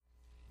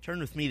Turn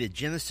with me to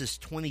Genesis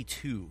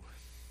 22.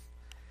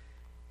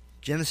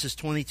 Genesis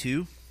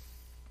 22.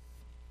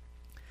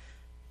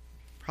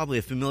 Probably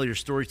a familiar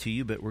story to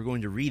you, but we're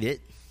going to read it.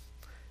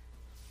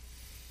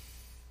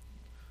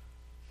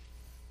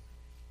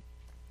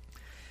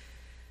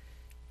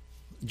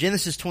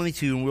 Genesis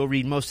 22, and we'll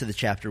read most of the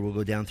chapter. We'll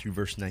go down through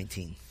verse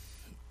 19.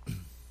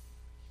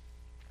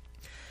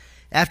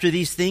 After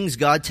these things,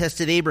 God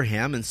tested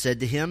Abraham and said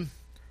to him,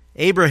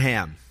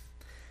 Abraham.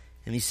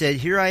 And he said,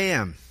 Here I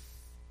am.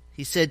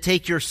 He said,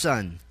 Take your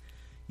son,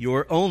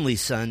 your only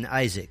son,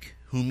 Isaac,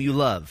 whom you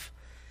love,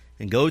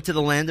 and go to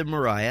the land of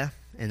Moriah,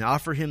 and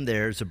offer him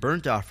there as a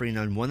burnt offering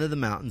on one of the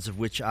mountains of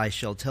which I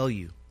shall tell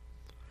you.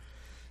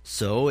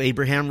 So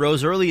Abraham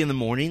rose early in the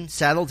morning,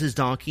 saddled his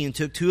donkey, and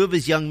took 2 of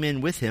his young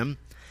men with him,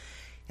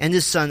 and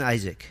his son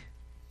Isaac.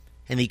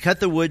 And he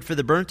cut the wood for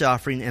the burnt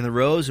offering, and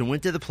arose and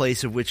went to the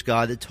place of which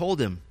God had told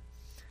him.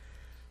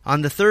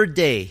 On the 3rd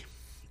day,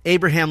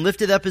 Abraham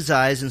lifted up his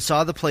eyes and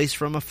saw the place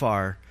from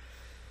afar.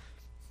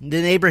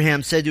 Then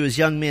Abraham said to his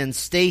young men,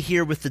 Stay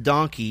here with the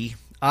donkey.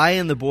 I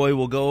and the boy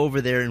will go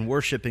over there and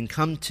worship and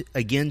come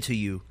again to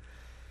you.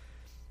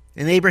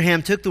 And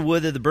Abraham took the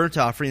wood of the burnt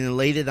offering and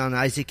laid it on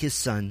Isaac his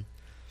son.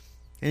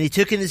 And he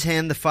took in his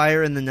hand the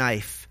fire and the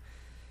knife.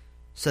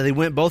 So they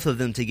went both of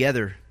them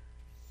together.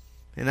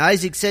 And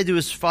Isaac said to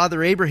his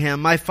father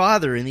Abraham, My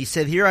father. And he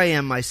said, Here I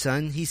am, my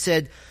son. He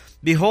said,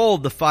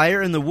 Behold, the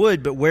fire and the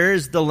wood, but where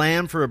is the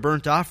lamb for a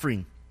burnt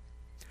offering?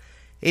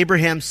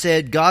 Abraham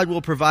said, God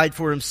will provide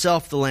for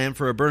himself the lamb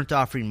for a burnt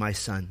offering, my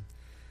son.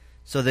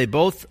 So they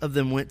both of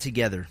them went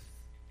together.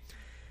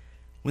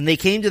 When they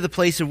came to the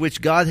place of which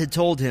God had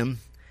told him,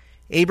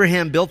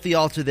 Abraham built the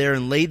altar there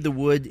and laid the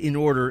wood in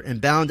order and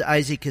bound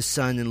Isaac his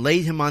son and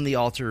laid him on the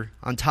altar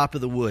on top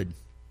of the wood.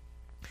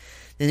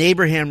 Then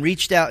Abraham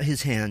reached out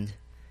his hand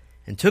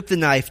and took the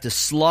knife to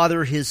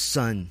slaughter his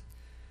son.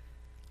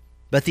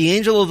 But the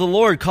angel of the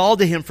Lord called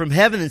to him from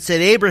heaven and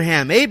said,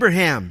 Abraham,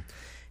 Abraham.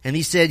 And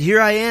he said,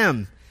 Here I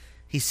am.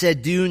 He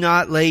said, Do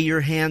not lay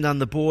your hand on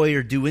the boy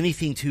or do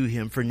anything to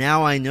him, for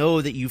now I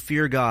know that you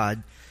fear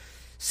God,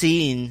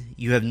 seeing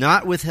you have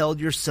not withheld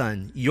your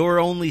son, your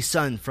only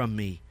son, from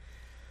me.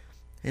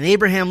 And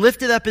Abraham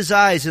lifted up his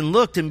eyes and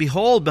looked, and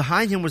behold,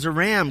 behind him was a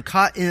ram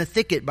caught in a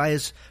thicket by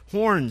his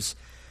horns.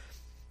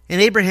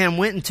 And Abraham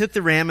went and took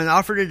the ram and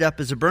offered it up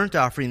as a burnt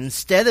offering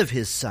instead of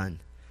his son.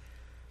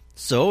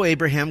 So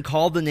Abraham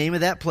called the name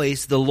of that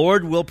place, The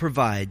Lord Will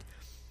Provide.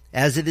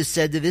 As it is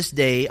said to this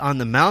day, On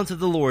the mount of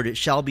the Lord it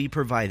shall be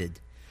provided.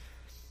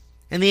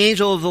 And the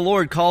angel of the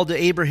Lord called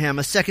to Abraham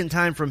a second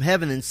time from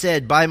heaven and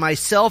said, By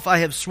myself I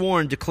have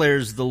sworn,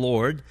 declares the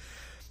Lord,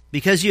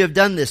 because you have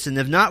done this and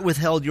have not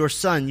withheld your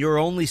son, your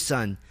only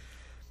son.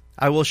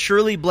 I will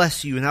surely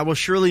bless you, and I will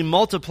surely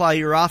multiply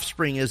your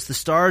offspring as the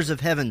stars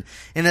of heaven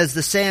and as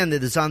the sand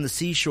that is on the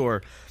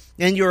seashore.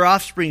 And your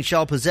offspring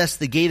shall possess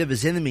the gate of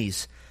his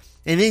enemies.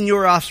 And in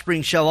your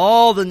offspring shall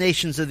all the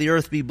nations of the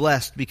earth be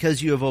blessed,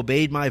 because you have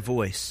obeyed my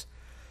voice.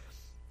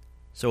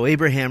 So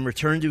Abraham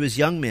returned to his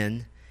young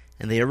men,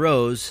 and they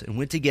arose and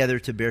went together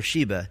to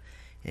Beersheba,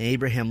 and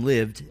Abraham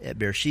lived at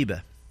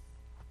Beersheba.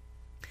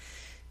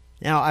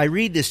 Now, I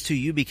read this to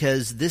you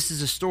because this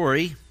is a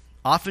story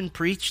often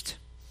preached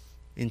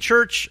in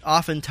church,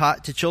 often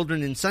taught to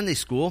children in Sunday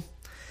school.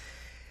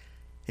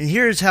 And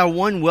here's how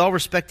one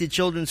well-respected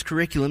children's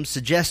curriculum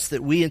suggests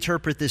that we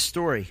interpret this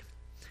story.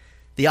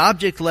 The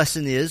object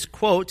lesson is,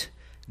 quote,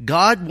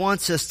 God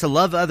wants us to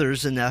love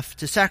others enough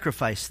to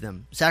sacrifice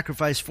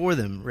for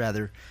them,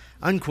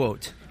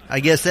 unquote. I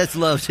guess that's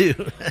love too.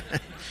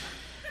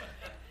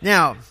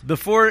 Now,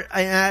 before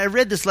I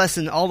read this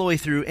lesson all the way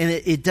through, and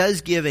it does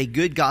give a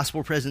good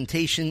gospel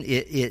presentation.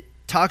 It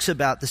talks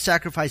about the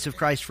sacrifice of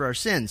Christ for our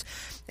sins.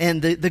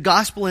 And the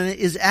gospel in it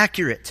is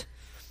accurate.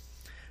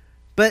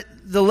 But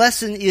the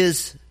lesson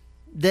is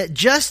that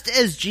just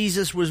as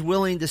Jesus was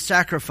willing to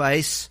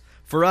sacrifice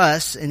for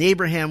us, and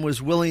Abraham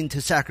was willing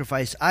to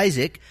sacrifice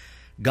Isaac,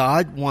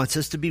 God wants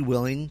us to be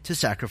willing to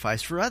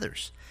sacrifice for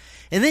others.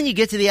 And then you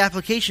get to the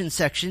application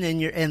section,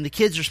 and the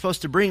kids are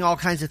supposed to bring all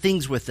kinds of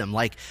things with them,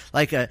 like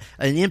an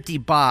empty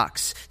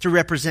box to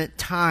represent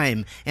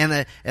time,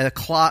 and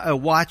a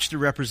watch to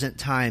represent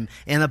time,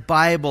 and a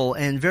Bible,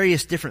 and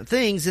various different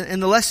things.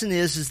 And the lesson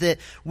is that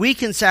we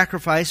can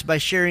sacrifice by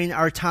sharing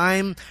our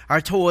time,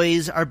 our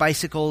toys, our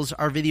bicycles,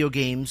 our video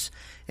games,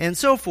 and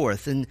so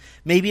forth. And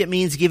maybe it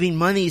means giving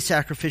money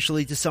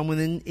sacrificially to someone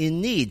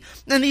in need.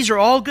 And these are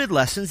all good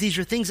lessons. These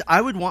are things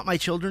I would want my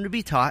children to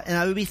be taught, and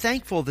I would be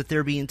thankful that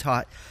they're being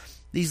taught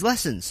these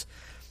lessons.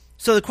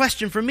 So the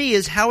question for me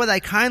is, how would I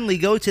kindly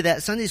go to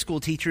that Sunday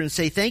school teacher and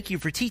say, thank you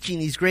for teaching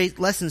these great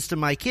lessons to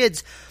my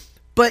kids,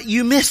 but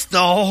you missed the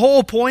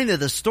whole point of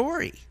the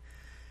story?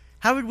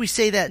 How would we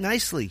say that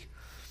nicely?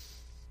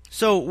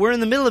 So we're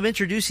in the middle of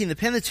introducing the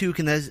Pentateuch,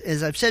 and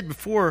as I've said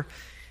before,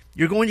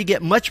 you're going to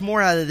get much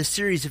more out of this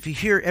series if you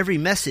hear every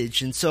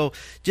message. And so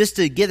just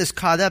to get us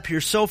caught up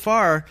here so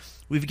far,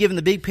 we've given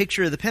the big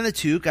picture of the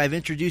Pentateuch. I've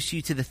introduced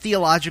you to the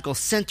theological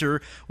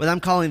center, what I'm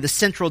calling the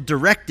central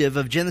directive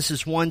of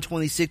Genesis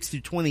 1:26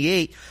 through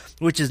 28,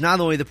 which is not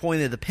only the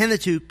point of the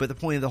Pentateuch, but the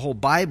point of the whole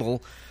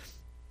Bible.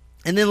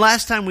 And then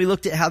last time we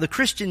looked at how the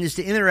Christian is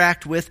to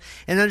interact with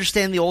and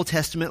understand the Old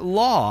Testament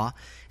law.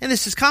 And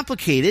this is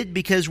complicated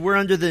because we're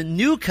under the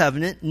New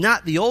Covenant,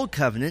 not the Old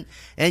Covenant,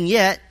 and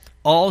yet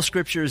all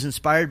Scripture is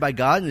inspired by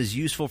God and is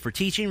useful for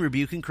teaching,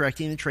 rebuking,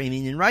 correcting, and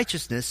training in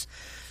righteousness.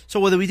 So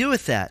what do we do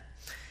with that?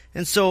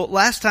 And so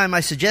last time I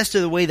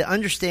suggested a way to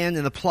understand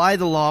and apply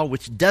the law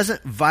which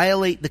doesn't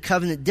violate the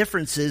covenant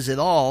differences at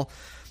all,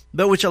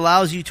 but which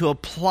allows you to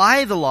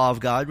apply the law of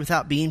God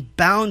without being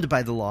bound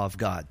by the law of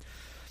God.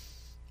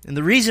 And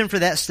the reason for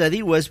that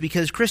study was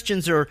because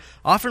Christians are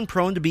often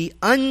prone to be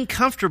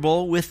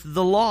uncomfortable with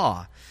the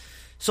law.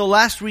 So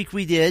last week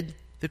we did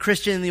the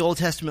Christian in the Old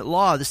Testament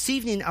law. This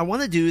evening I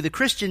want to do the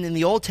Christian in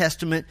the Old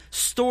Testament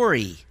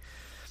story.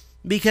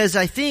 Because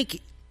I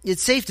think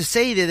it's safe to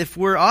say that if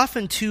we're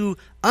often too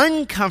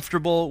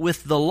uncomfortable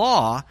with the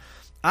law,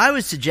 I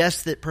would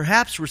suggest that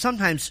perhaps we're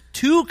sometimes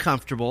too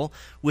comfortable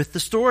with the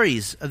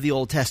stories of the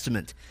Old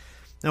Testament.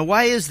 Now,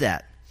 why is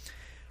that?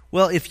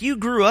 Well, if you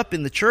grew up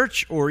in the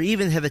church or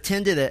even have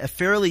attended a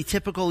fairly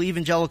typical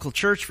evangelical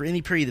church for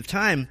any period of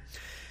time,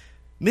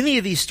 many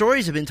of these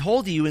stories have been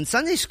told to you in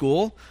Sunday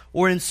school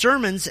or in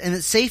sermons, and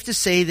it's safe to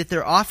say that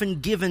they're often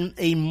given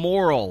a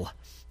moral,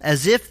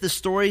 as if the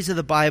stories of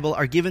the Bible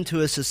are given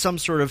to us as some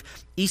sort of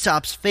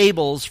Aesop's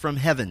fables from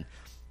heaven.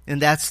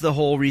 And that's the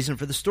whole reason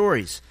for the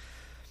stories.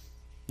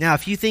 Now,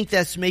 if you think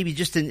that's maybe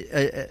just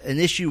an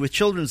issue with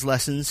children's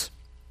lessons,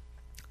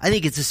 I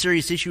think it's a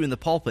serious issue in the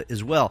pulpit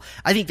as well.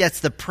 I think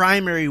that's the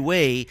primary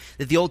way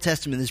that the Old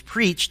Testament is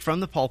preached from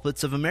the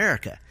pulpits of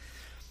America.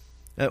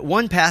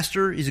 One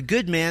pastor is a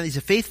good man. He's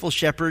a faithful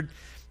shepherd.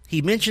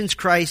 He mentions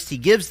Christ. He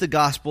gives the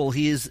gospel.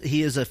 He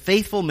is a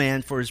faithful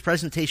man for his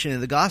presentation of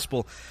the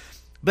gospel.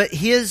 But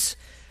his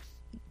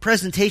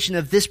presentation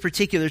of this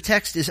particular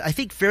text is, I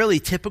think, fairly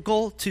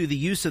typical to the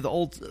use of the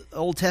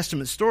Old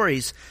Testament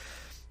stories.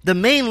 The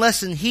main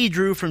lesson he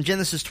drew from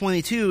Genesis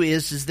 22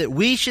 is that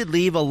we should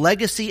leave a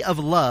legacy of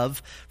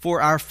love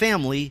for our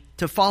family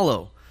to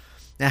follow.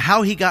 Now,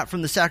 how he got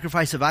from the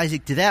sacrifice of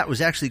Isaac to that was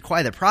actually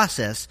quite a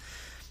process,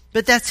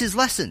 but that's his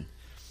lesson.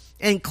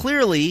 And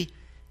clearly,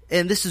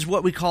 and this is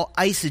what we call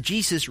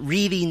eisegesis,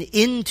 reading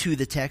into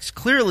the text,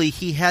 clearly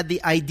he had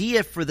the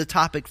idea for the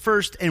topic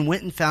first and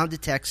went and found a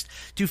text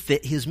to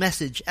fit his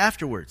message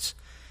afterwards.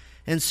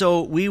 And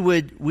so we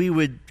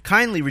would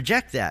kindly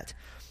reject that.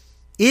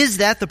 Is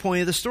that the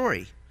point of the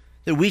story?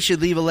 That we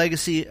should leave a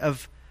legacy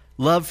of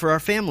love for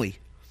our family?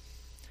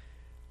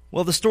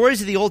 Well, the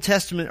stories of the Old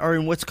Testament are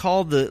in what's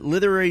called the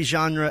literary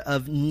genre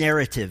of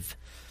narrative,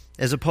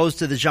 as opposed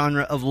to the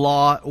genre of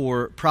law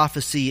or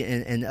prophecy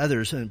and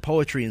others, and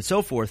poetry and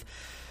so forth.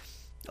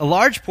 A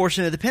large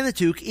portion of the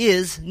Pentateuch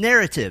is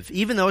narrative.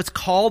 Even though it's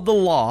called the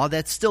law,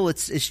 that's still,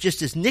 it's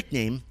just its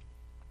nickname.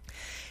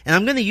 And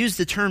I'm going to use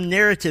the term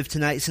narrative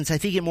tonight since I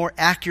think it more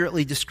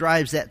accurately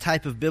describes that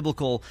type of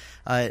biblical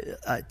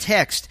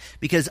text,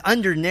 because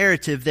under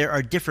narrative there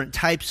are different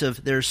types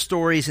of, there are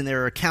stories and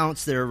there are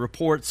accounts, there are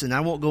reports, and I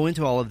won't go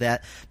into all of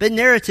that. But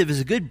narrative is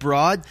a good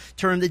broad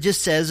term that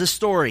just says a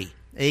story,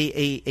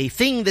 a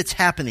thing that's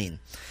happening.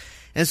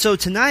 And so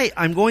tonight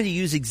I'm going to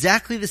use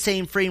exactly the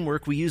same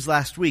framework we used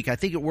last week. I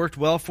think it worked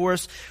well for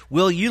us.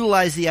 We'll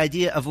utilize the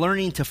idea of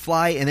learning to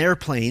fly an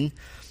airplane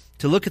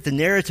to look at the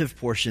narrative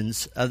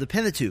portions of the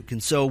Pentateuch.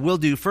 And so we'll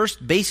do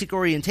first basic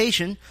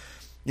orientation,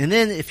 and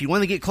then if you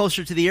want to get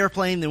closer to the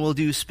airplane, then we'll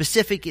do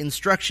specific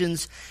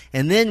instructions,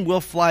 and then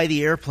we'll fly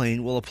the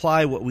airplane. We'll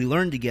apply what we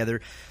learned together.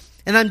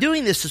 And I'm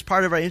doing this as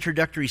part of our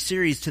introductory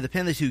series to the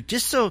Pentateuch,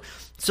 just so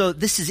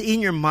this is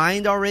in your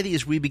mind already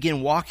as we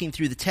begin walking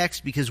through the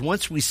text, because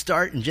once we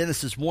start in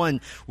Genesis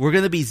 1, we're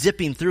going to be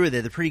zipping through it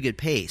at a pretty good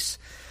pace.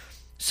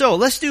 So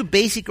let's do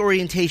basic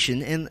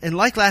orientation, and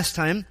like last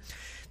time,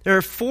 there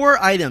are 4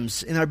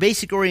 items in our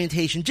basic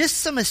orientation, just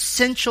some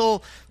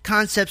essential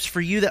concepts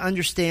for you to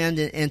understand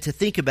and to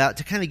think about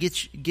to kind of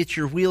get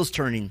your wheels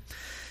turning.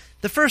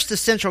 The first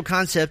essential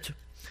concept,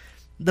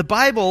 the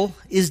Bible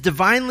is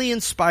divinely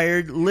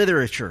inspired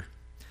literature.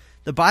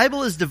 The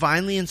Bible is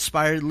divinely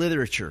inspired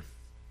literature.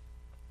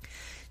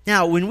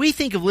 Now, when we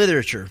think of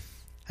literature,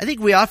 I think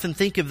we often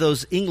think of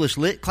those English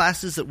lit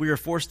classes that we were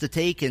forced to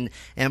take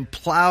and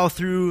plow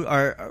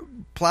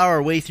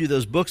our way through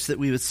those books that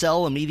we would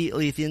sell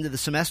immediately at the end of the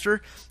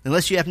semester,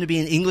 unless you happen to be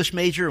an English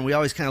major, and we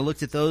always kind of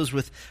looked at those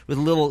with a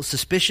little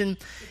suspicion.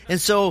 And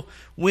so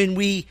when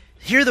we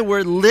hear the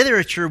word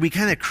literature, we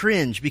kind of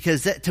cringe,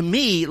 because that, to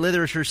me,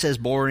 literature says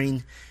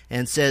boring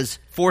and says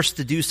forced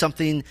to do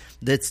something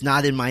that's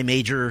not in my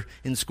major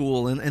in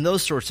school and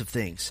those sorts of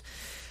things.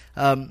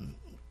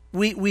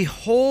 We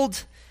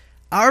hold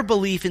our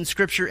belief in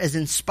Scripture as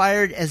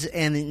inspired as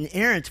and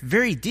inerrant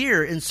very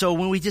dear, and so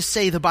when we just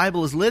say the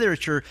Bible is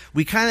literature,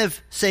 we kind of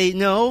say,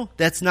 no,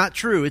 that's not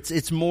true.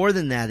 It's more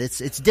than that.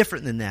 It's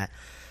different than that.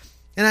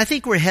 And I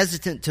think we're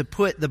hesitant to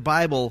put the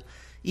Bible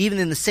even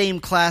in the same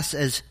class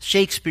as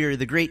Shakespeare,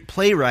 the great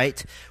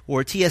playwright,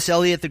 or T.S.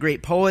 Eliot, the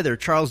great poet, or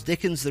Charles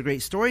Dickens, the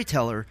great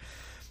storyteller.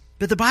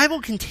 But the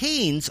Bible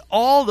contains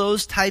all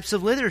those types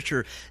of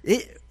literature.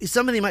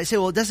 Somebody might say,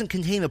 well, it doesn't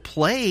contain a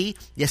play.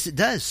 Yes, it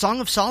does. Song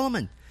of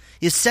Solomon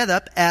is set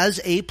up as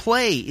a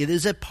play. It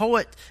is a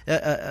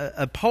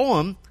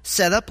poem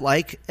set up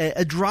like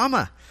a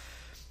drama.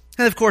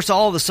 And of course,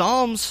 all the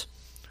Psalms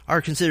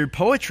are considered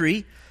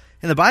poetry.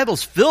 And the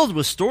Bible's filled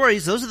with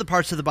stories. Those are the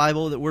parts of the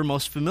Bible that we're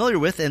most familiar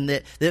with and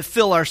that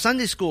fill our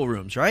Sunday school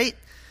rooms, right?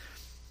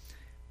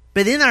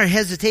 But in our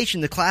hesitation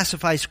to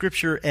classify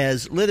Scripture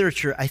as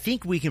literature, I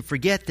think we can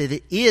forget that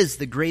it is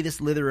the greatest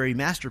literary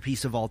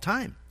masterpiece of all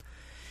time.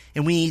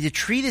 And we need to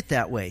treat it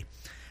that way.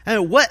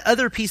 What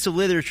other piece of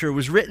literature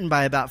was written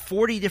by about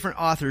 40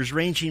 different authors,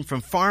 ranging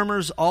from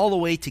farmers all the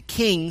way to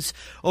kings,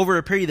 over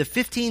a period of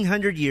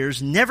 1,500 years,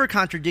 never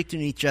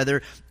contradicting each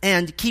other,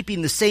 and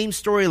keeping the same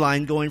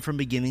storyline going from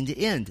beginning to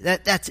end?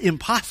 That's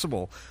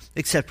impossible,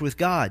 except with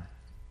God.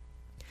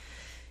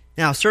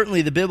 Now,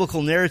 certainly the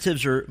biblical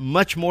narratives are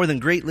much more than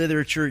great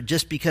literature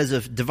just because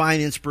of divine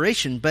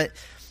inspiration, but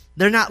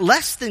they're not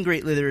less than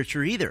great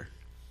literature either.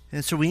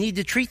 And so we need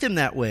to treat them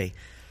that way.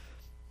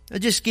 I'll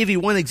just give you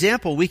one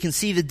example. We can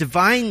see the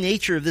divine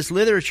nature of this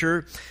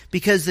literature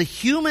because the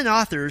human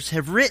authors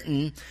have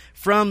written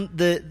from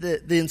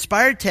the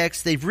inspired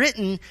text, they've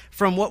written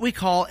from what we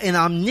call an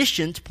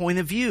omniscient point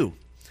of view,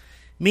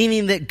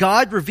 meaning that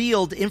God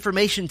revealed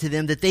information to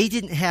them that they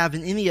didn't have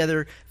in any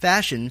other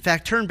fashion. In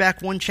fact, turn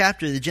back one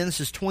chapter to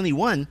Genesis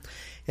 21,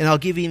 and I'll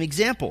give you an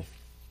example.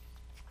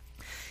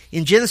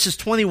 In Genesis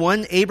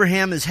 21,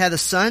 Abraham has had a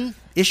son,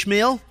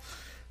 Ishmael,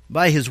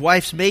 by his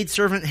wife's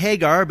maidservant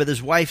Hagar, but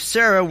his wife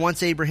Sarah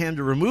wants Abraham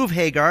to remove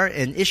Hagar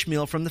and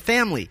Ishmael from the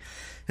family.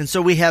 And so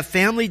we have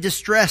family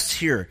distress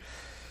here.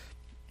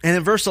 And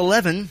in verse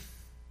 11,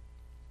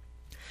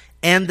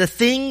 and the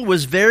thing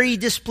was very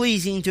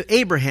displeasing to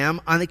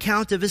Abraham on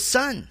account of his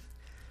son.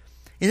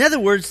 In other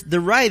words, the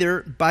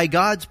writer, by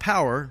God's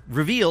power,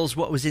 reveals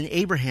what was in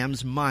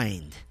Abraham's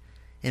mind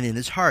and in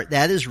his heart.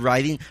 That is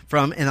writing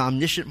from an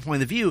omniscient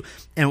point of view.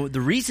 And the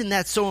reason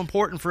that's so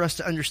important for us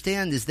to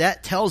understand is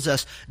that tells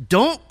us,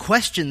 don't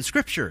question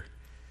Scripture.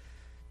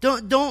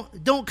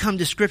 Don't come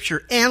to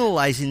Scripture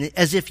analyzing it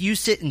as if you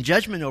sit in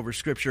judgment over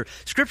Scripture.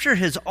 Scripture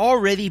has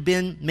already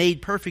been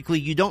made perfectly.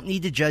 You don't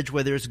need to judge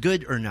whether it's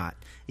good or not.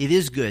 It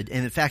is good.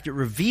 And in fact, it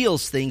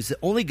reveals things that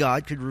only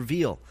God could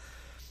reveal.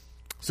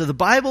 So the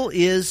Bible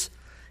is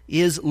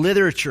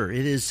literature.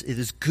 It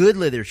is good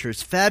literature.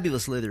 It's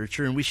fabulous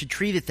literature, and we should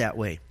treat it that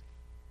way.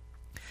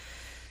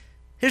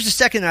 Here's the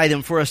second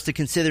item for us to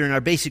consider in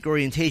our basic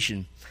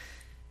orientation.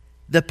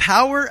 The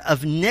power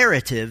of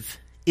narrative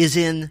is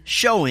in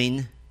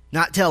showing,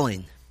 not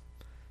telling.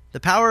 The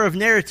power of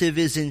narrative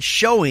is in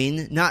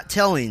showing, not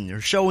telling,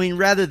 or showing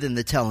rather than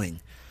the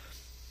telling.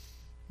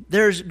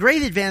 There's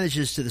great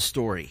advantages to the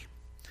story.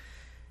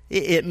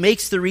 It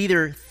makes the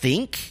reader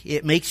think.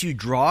 It makes you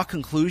draw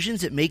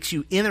conclusions. It makes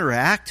you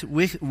interact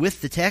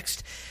with the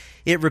text.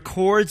 It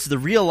records the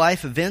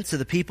real-life events of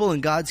the people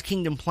in God's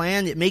kingdom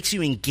plan. It makes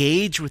you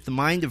engage with the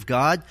mind of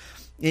God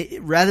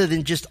rather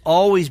than just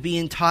always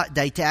being taught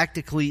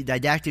didactically,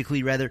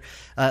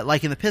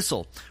 like an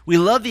epistle. We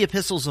love the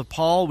epistles of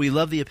Paul. We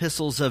love the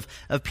epistles of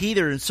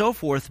Peter and so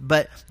forth,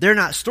 but they're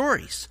not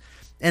stories.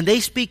 And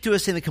they speak to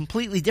us in a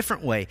completely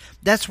different way.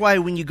 That's why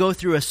when you go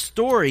through a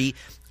story,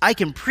 I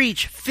can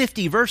preach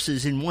 50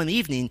 verses in one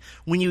evening.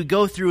 When you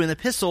go through an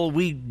epistle,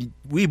 we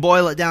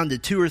boil it down to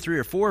 2 or 3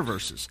 or 4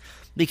 verses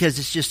because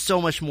it's just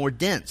so much more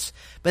dense.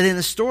 But in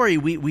a story,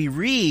 we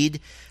read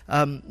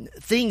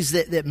things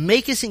that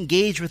make us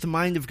engage with the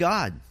mind of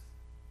God.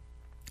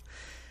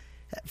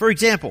 For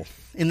example,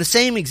 in the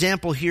same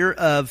example here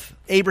of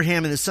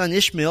Abraham and his son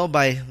Ishmael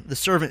by the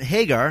servant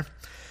Hagar,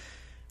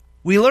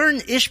 we learn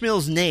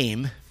Ishmael's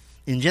name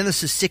in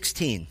Genesis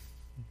 16.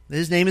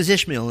 His name is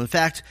Ishmael. In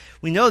fact,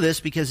 we know this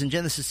because in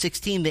Genesis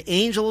 16, the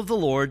angel of the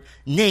Lord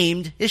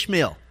named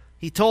Ishmael.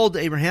 He told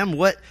Abraham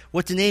what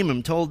to name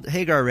him, told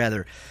Hagar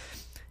rather.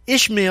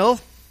 Ishmael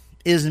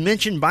is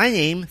mentioned by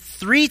name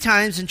 3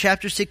 times in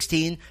chapter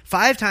 16,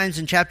 5 times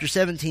in chapter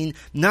 17,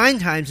 9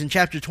 times in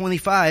chapter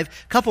 25,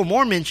 a couple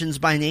more mentions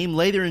by name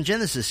later in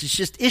Genesis. It's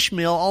just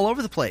Ishmael all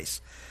over the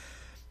place.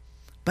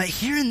 But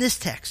here in this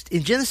text,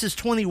 in Genesis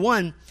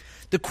 21,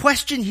 the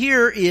question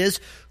here is,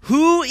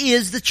 who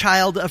is the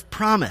child of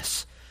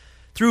promise?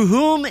 Through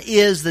whom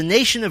is the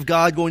nation of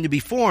God going to be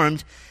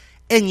formed?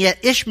 And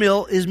yet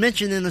Ishmael is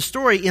mentioned in the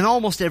story in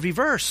almost every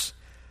verse.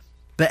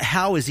 But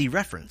how is he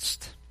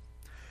referenced?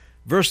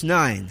 Verse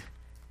 9,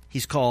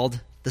 he's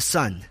called the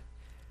son.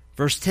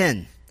 Verse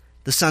 10,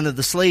 the son of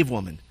the slave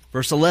woman.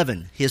 Verse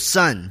 11, his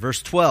son.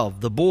 Verse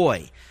 12, the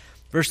boy.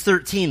 Verse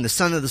 13, the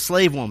son of the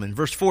slave woman.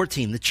 Verse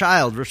 14, the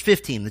child. Verse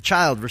 15, the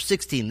child. Verse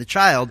 16, the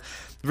child.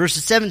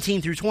 Verses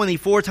 17 through 20,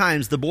 4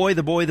 times, the boy,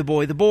 the boy, the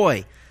boy, the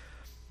boy.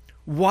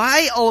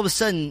 Why all of a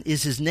sudden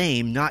is his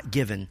name not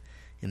given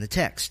in the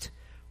text?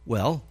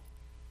 Well,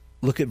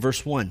 look at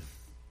verse 1.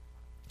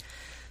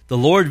 The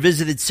Lord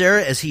visited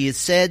Sarah as he had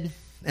said,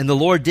 and the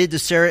Lord did to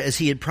Sarah as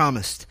he had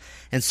promised.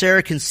 And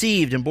Sarah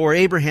conceived and bore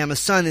Abraham a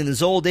son in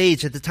his old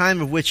age at the time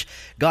of which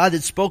God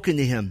had spoken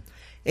to him.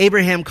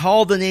 Abraham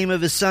called the name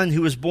of his son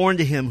who was born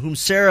to him, whom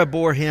Sarah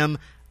bore him,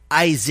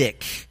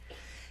 Isaac.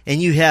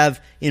 And you have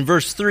in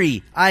verse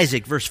 3,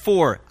 Isaac, verse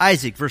 4,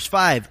 Isaac, verse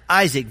 5,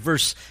 Isaac,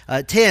 verse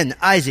 10,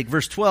 Isaac,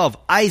 verse 12,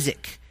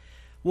 Isaac.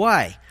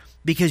 Why?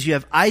 Because you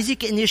have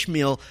Isaac and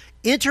Ishmael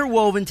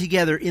interwoven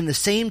together in the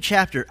same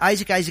chapter.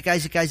 Isaac, Isaac,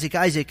 Isaac, Isaac,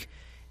 Isaac.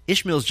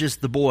 Ishmael's just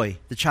the boy,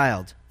 the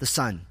child, the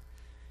son.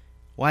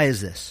 Why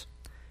is this?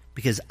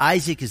 Because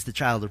Isaac is the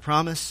child of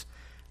promise.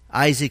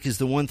 Isaac is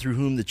the one through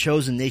whom the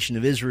chosen nation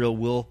of Israel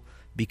will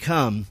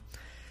become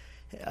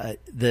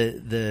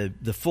the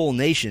full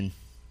nation.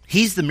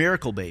 He's the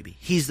miracle baby.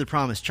 He's the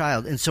promised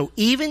child. And so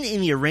even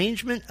in the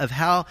arrangement of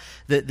how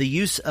the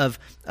use of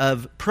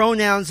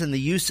pronouns and the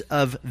use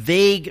of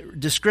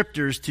vague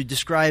descriptors to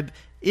describe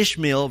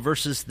Ishmael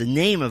versus the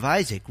name of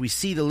Isaac, we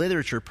see the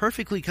literature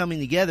perfectly coming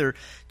together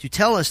to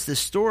tell us this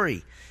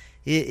story.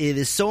 It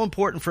is so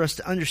important for us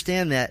to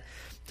understand that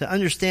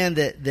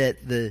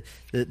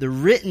the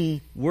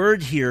written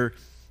word here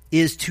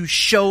is to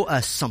show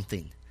us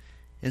something.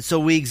 And so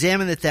we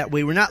examine it that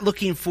way. We're not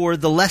looking for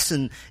the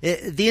lesson.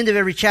 At the end of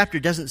every chapter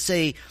doesn't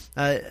say,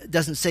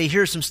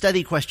 here are some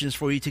study questions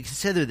for you to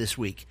consider this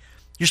week.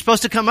 You're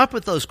supposed to come up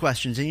with those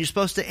questions, and you're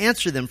supposed to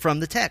answer them from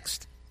the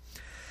text.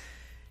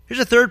 Here's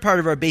a third part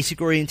of our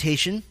basic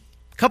orientation.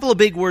 A couple of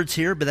big words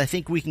here, but I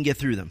think we can get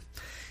through them.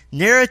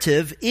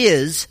 Narrative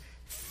is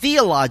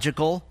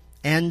theological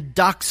and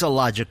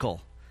doxological.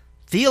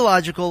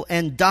 Theological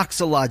and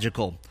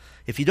doxological.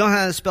 If you don't know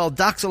how to spell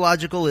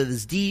doxological, it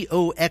is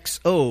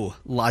D-O-X-O,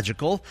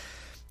 logical.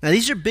 Now,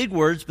 these are big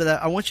words, but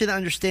I want you to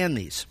understand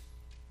these.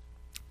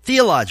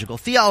 Theological,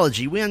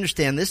 theology, we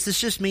understand this.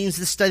 This just means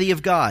the study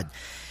of God.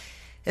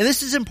 And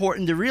this is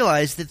important to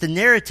realize that the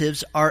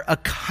narratives are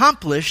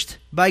accomplished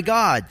by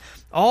God.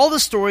 All the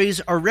stories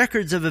are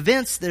records of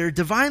events that are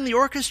divinely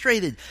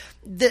orchestrated.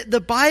 The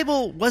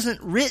Bible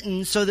wasn't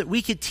written so that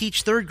we could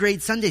teach third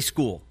grade Sunday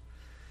school.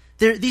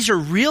 These are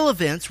real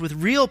events with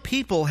real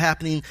people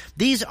happening.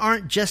 These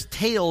aren't just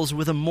tales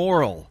with a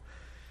moral.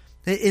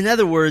 In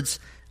other words,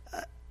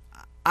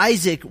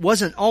 Isaac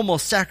wasn't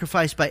almost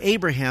sacrificed by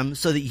Abraham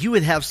so that you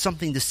would have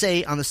something to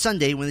say on a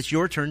Sunday when it's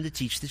your turn to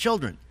teach the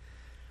children.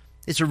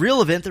 It's a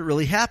real event that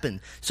really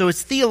happened. So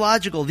it's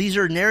theological. These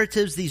are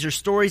narratives. These are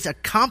stories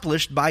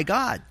accomplished by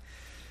God.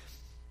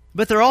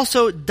 But they're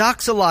also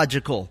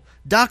doxological.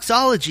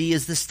 Doxology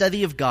is the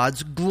study of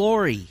God's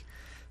glory.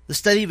 The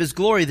study of His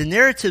glory. The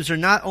narratives are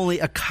not only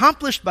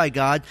accomplished by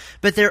God,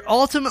 but they're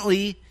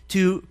ultimately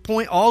to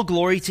point all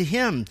glory to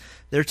Him.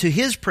 They're to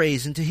His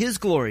praise and to His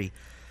glory.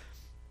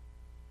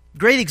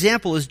 Great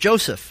example is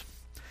Joseph.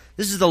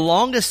 This is the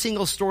longest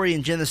single story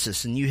in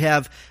Genesis, and you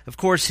have, of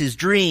course, his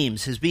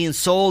dreams, his being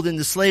sold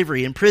into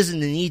slavery,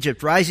 imprisoned in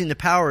Egypt, rising to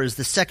power as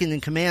the second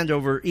in command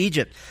over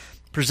Egypt,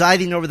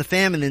 presiding over the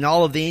famine in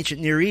all of the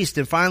ancient Near East,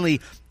 and finally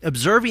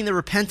observing the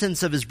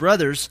repentance of his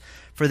brothers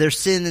for their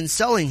sin in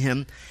selling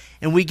him.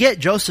 And we get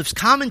Joseph's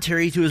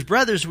commentary to his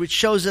brothers, which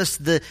shows us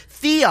the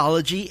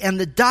theology and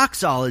the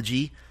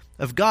doxology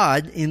of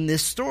God in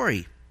this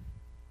story.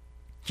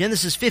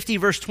 Genesis 50,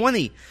 verse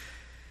 20.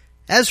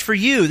 As for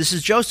you, this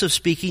is Joseph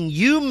speaking,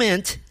 you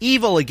meant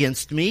evil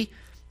against me,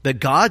 but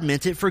God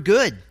meant it for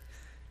good,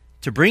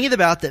 to bring it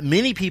about that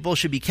many people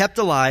should be kept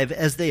alive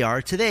as they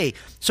are today.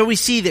 So we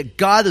see that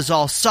God is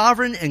all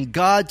sovereign, and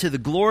God, to the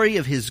glory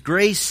of His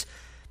grace,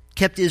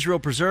 kept Israel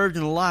preserved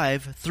and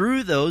alive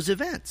through those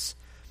events.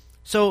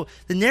 So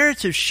the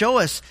narratives show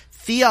us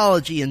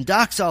theology and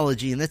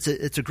doxology, and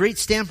it's a great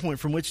standpoint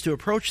from which to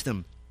approach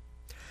them.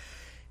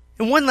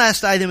 And one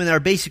last item in our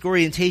basic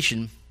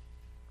orientation.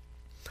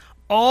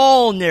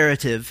 All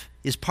narrative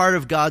is part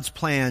of God's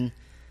plan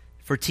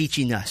for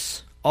teaching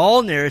us.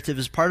 All narrative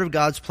is part of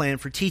God's plan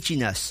for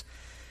teaching us.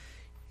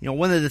 You know,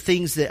 one of the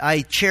things that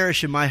I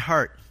cherish in my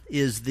heart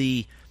is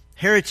the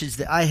heritage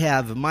that I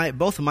have.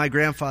 Both of my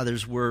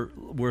grandfathers were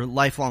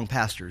lifelong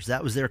pastors.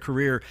 That was their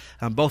career.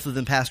 Both of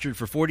them pastored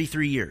for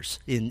 43 years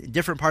in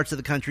different parts of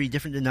the country,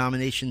 different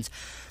denominations.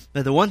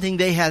 But the one thing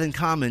they had in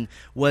common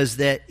was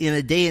that in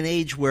a day and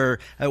age where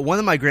one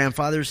of my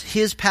grandfathers,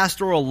 his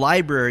pastoral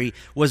library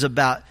was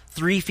about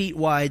 3 feet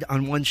wide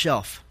on one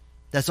shelf.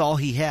 That's all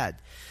he had.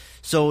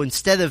 So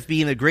instead of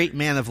being a great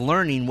man of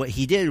learning, what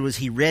he did was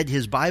he read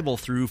his Bible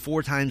through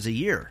 4 times a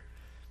year.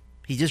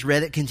 He just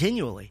read it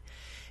continually.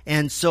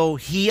 And so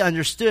he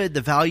understood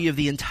the value of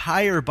the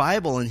entire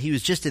Bible, and he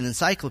was just an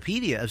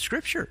encyclopedia of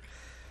Scripture.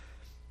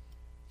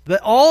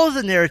 But all of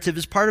the narrative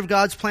is part of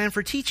God's plan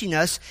for teaching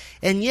us,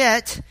 and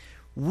yet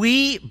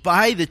we,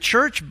 by the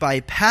church,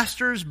 by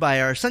pastors,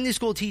 by our Sunday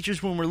school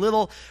teachers when we're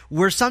little,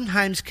 we're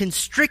sometimes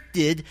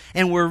constricted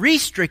and we're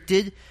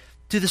restricted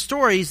to the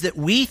stories that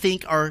we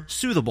think are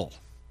suitable.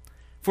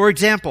 For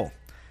example,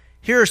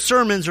 here are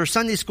sermons or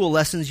Sunday school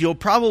lessons you'll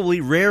probably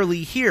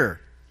rarely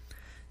hear.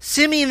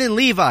 Simeon and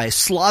Levi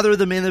slaughter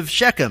the men of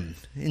Shechem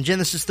in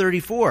Genesis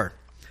 34.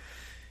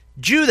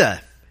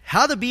 Judah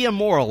how to be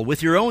immoral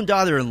with your own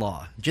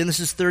daughter-in-law,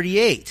 Genesis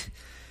 38.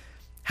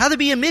 How to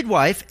be a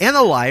midwife and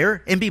a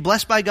liar and be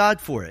blessed by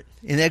God for it,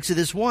 in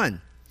Exodus 1.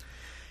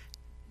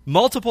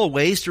 Multiple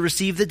ways to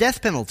receive the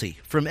death penalty,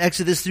 from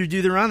Exodus through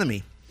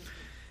Deuteronomy.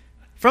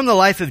 From the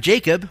life of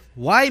Jacob,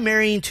 why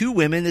marrying 2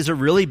 women is a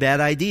really bad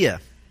idea.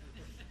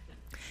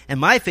 And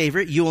my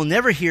favorite, you will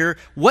never hear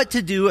what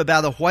to do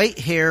about a white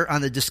hair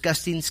on a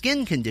disgusting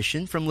skin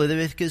condition, from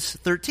Leviticus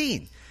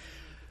 13.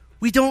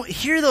 We don't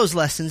hear those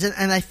lessons,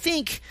 and I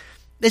think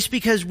it's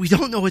because we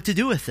don't know what to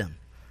do with them.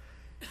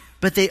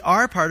 But they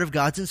are part of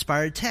God's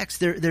inspired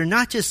text. They're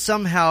not just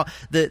somehow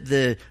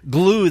the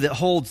glue that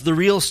holds the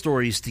real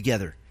stories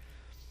together.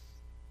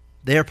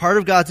 They are part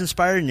of God's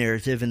inspired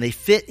narrative, and they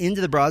fit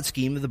into the broad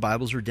scheme of the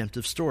Bible's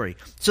redemptive story.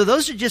 So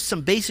those are just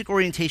some basic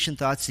orientation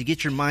thoughts to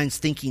get your minds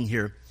thinking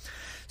here.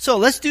 So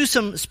let's do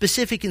some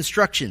specific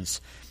instructions,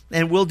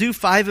 and we'll do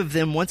 5 of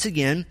them once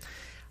again.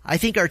 I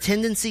think our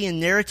tendency in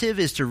narrative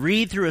is to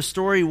read through a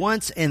story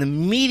once and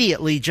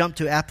immediately jump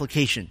to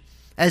application,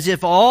 as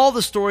if all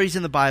the stories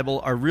in the Bible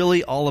are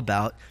really all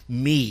about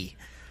me.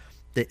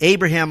 That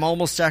Abraham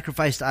almost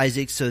sacrificed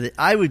Isaac so that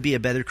I would be a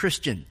better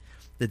Christian.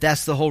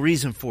 That's the whole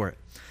reason for it.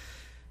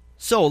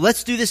 So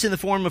let's do this in the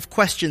form of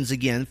questions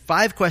again.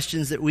 5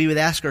 questions that we would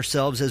ask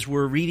ourselves as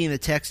we're reading the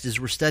text, as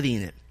we're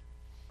studying it.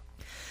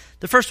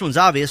 The first one's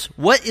obvious.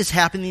 What is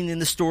happening in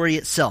the story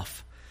itself?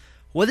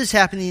 What is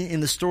happening in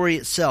the story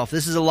itself?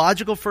 This is a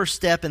logical first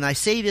step, and I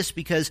say this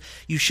because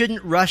you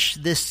shouldn't rush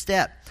this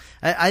step.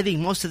 I think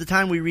most of the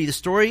time we read a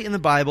story in the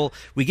Bible,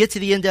 we get to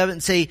the end of it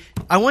and say,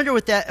 I wonder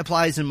what that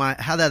applies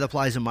how that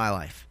applies in my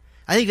life.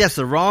 I think that's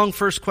the wrong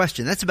first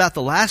question. That's about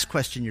the last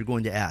question you're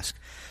going to ask.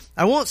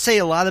 I won't say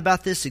a lot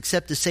about this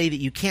except to say that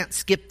you can't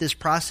skip this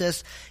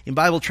process. In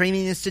Bible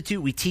Training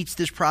Institute, we teach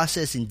this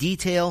process in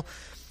detail.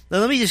 Now,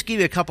 let me just give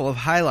you a couple of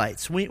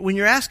highlights. When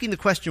you're asking the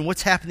question,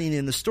 what's happening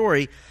in the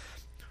story,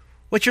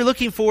 what you're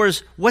looking for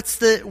is what's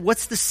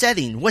the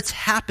setting, what's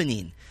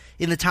happening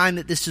in the time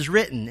that this is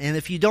written. And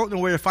if you don't know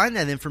where to find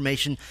that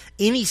information,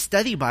 any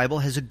study Bible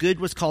has a good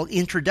what's called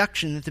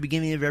introduction at the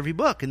beginning of every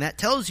book, and that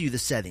tells you the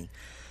setting.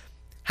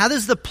 How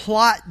does the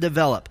plot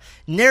develop?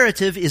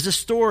 Narrative is a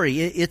story.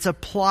 It's a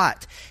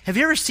plot. Have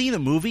you ever seen a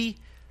movie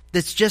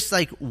that's just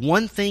like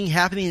one thing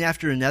happening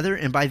after another,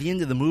 and by the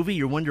end of the movie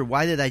you wonder,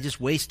 why did I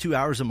just waste 2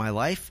 hours of my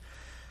life?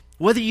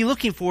 What are you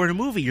looking for in a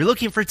movie? You're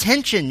looking for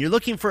tension. You're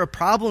looking for a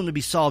problem to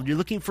be solved. You're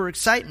looking for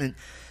excitement.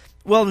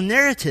 Well, the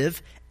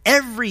narrative,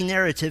 every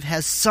narrative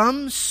has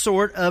some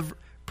sort of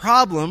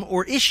problem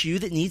or issue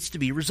that needs to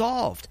be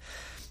resolved.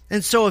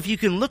 And so if you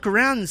can look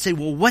around and say,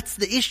 well, what's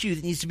the issue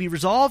that needs to be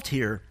resolved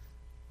here?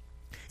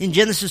 In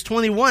Genesis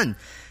 21,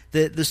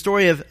 the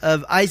story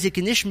of Isaac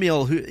and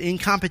Ishmael who in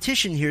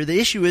competition here, the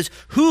issue is,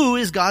 who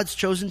is God's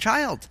chosen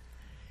child?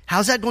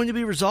 How's that going to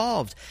be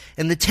resolved?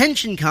 And the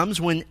tension comes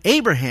when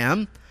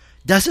Abraham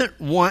doesn't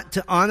want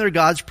to honor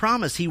God's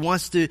promise. He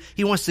wants to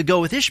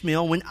go with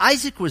Ishmael when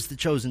Isaac was the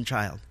chosen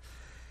child.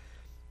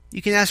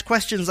 You can ask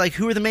questions like,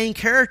 who are the main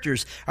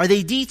characters? Are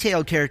they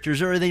detailed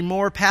characters, or are they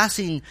more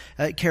passing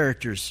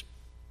characters?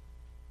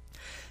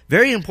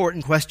 Very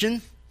important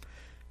question.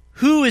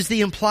 Who is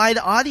the implied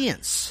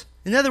audience?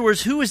 In other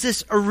words, who is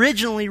this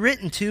originally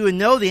written to? And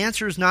no, the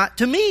answer is not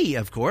to me,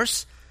 of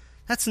course.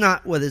 That's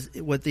not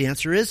what the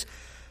answer is.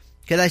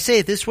 Can I say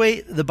it this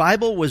way? The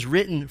Bible was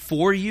written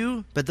for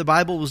you, but the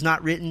Bible was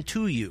not written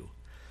to you.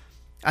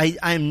 I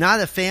am not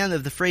a fan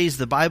of the phrase,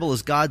 the Bible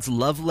is God's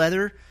love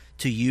letter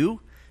to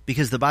you,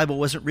 because the Bible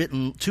wasn't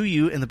written to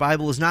you, and the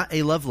Bible is not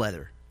a love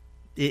letter.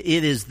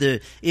 It is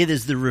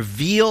the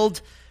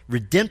revealed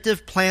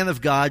redemptive plan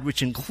of God,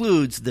 which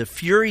includes the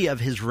fury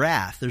of his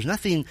wrath. There's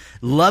nothing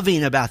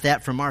loving about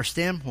that from our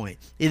standpoint.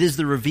 It is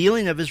the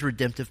revealing of his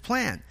redemptive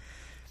plan.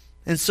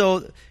 And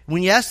so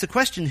when you ask the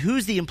question,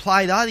 who's the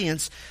implied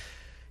audience?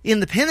 In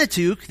the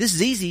Pentateuch, this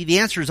is easy. The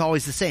answer is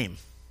always the same.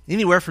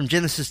 Anywhere from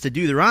Genesis to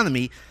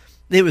Deuteronomy,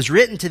 it was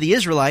written to the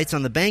Israelites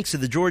on the banks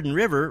of the Jordan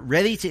River,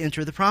 ready to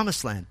enter the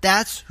promised land.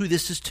 That's who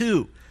this is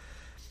to.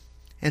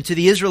 And to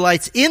the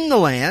Israelites in the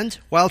land,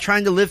 while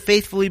trying to live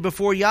faithfully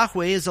before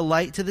Yahweh as a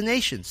light to the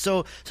nations.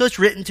 So it's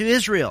written to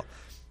Israel.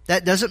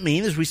 That doesn't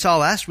mean, as we saw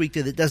last week,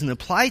 that it doesn't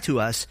apply to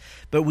us,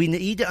 but we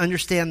need to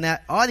understand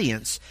that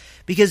audience.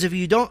 Because if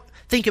you don't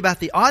think about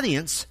the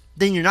audience,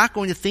 then you're not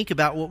going to think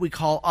about what we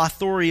call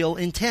authorial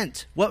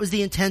intent. What was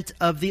the intent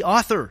of the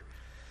author?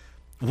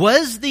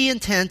 Was the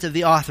intent of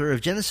the author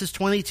of Genesis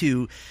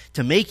 22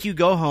 to make you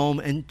go home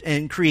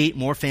and create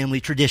more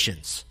family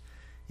traditions?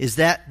 Is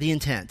that the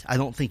intent? I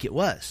don't think it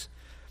was.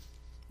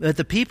 But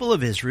the people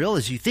of Israel,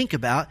 as you think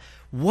about,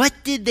 what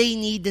did they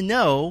need to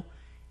know?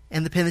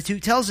 And the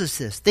Pentateuch tells us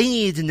this. They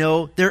needed to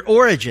know their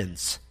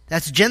origins.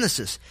 That's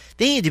Genesis.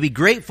 They needed to be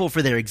grateful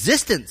for their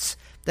existence.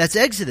 That's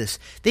Exodus.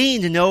 They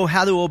need to know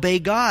how to obey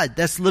God.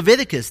 That's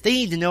Leviticus. They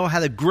need to know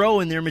how to grow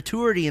in their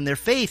maturity and their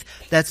faith.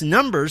 That's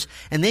Numbers.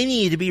 And they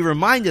need to be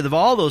reminded of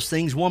all those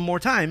things one more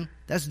time.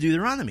 That's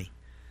Deuteronomy.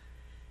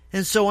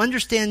 And so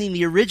understanding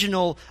the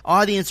original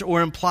audience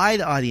or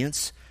implied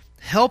audience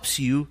helps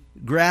you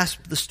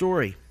grasp the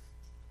story.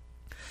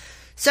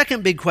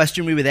 Second big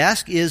question we would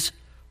ask is,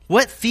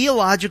 what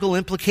theological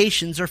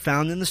implications are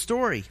found in the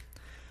story?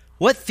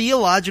 What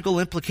theological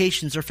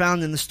implications are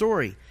found in the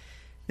story?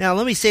 Now,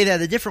 let me say that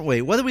a different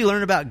way. What do we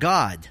learn about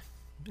God?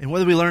 And what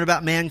do we learn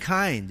about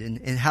mankind?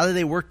 And how do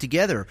they work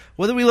together?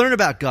 What do we learn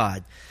about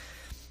God?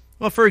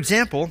 Well, for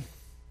example,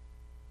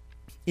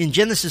 in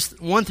Genesis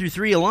 1 through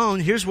 3 alone,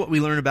 here's what we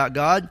learn about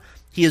God.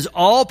 He is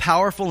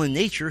all-powerful in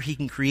nature. He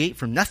can create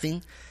from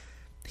nothing.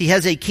 He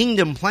has a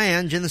kingdom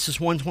plan. Genesis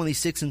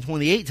 1:26 and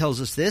 28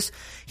 tells us this.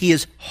 He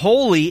is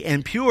holy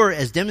and pure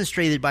as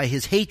demonstrated by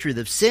his hatred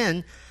of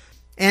sin.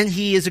 And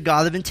he is a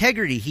God of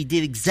integrity. He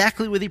did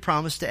exactly what he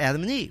promised to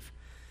Adam and Eve.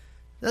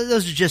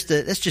 That's just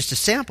a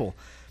sample.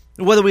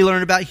 What do we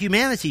learn about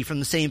humanity from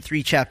the same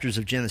 3 chapters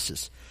of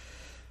Genesis?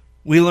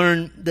 We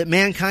learn that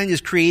mankind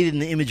is created in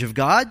the image of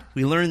God.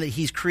 We learn that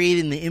he's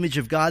created in the image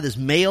of God as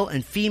male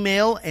and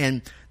female,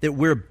 and that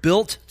we're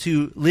built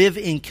to live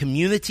in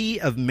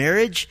community of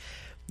marriage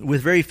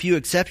with very few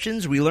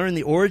exceptions. We learn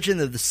the origin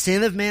of the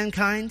sin of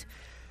mankind.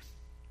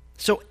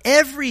 So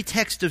every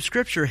text of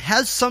Scripture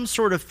has some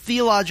sort of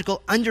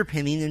theological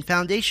underpinning and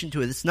foundation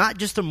to it. It's not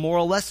just a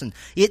moral lesson.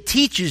 It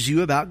teaches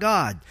you about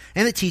God,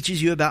 and it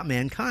teaches you about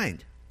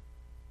mankind.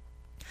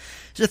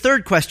 So the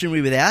third question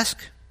we would ask,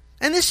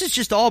 and this is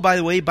just all, by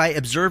the way, by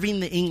observing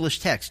the English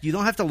text. You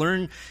don't have to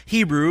learn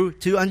Hebrew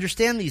to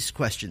understand these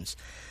questions.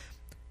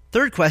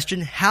 Third question,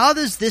 how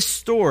does this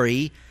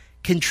story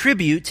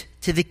contribute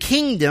to the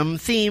kingdom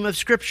theme of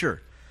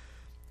Scripture?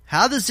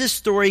 How does this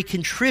story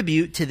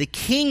contribute to the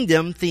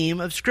kingdom theme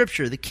of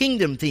Scripture, the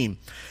kingdom theme?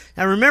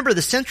 Now remember,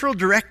 the central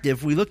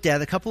directive we looked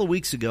at a couple of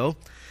weeks ago,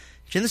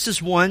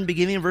 Genesis 1,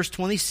 beginning in verse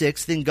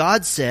 26, then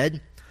God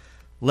said,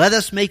 "Let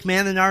us make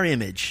man in our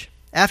image,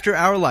 after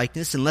our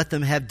likeness, and let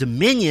them have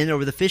dominion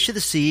over the fish of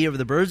the sea, over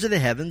the birds of the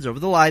heavens, over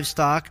the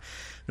livestock,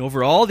 and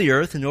over all the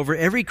earth, and over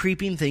every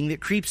creeping thing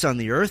that creeps on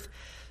the earth."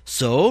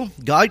 So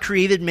God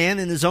created man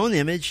in his own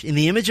image. In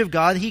the image of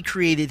God he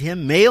created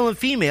him. Male and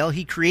female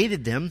he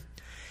created them.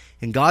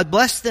 And God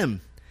blessed them.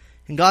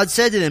 And God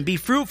said to them, "Be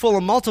fruitful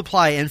and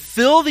multiply, and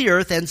fill the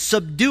earth and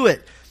subdue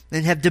it,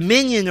 and have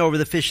dominion over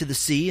the fish of the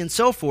sea," and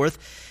so forth.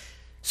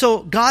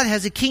 So God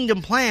has a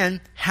kingdom plan.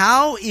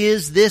 How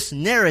is this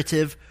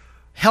narrative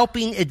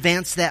helping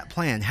advance that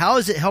plan? How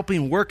is it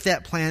helping work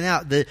that plan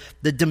out?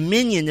 The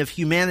dominion of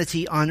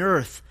humanity on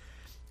earth.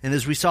 And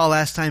as we saw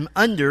last time,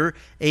 under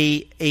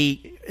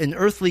an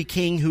earthly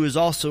king who is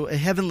also a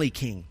heavenly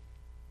king.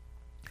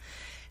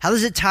 How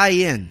does it tie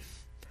in?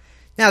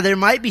 Now, there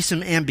might be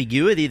some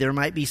ambiguity, there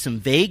might be some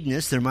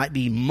vagueness, there might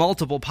be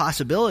multiple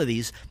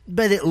possibilities,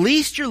 but at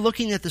least you're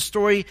looking at the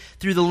story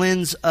through the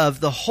lens of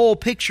the whole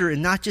picture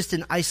and not just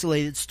an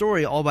isolated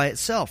story all by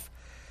itself.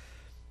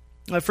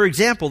 For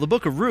example, the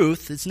book of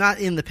Ruth, it's not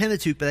in the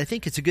Pentateuch, but I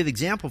think it's a good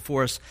example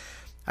for us.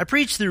 I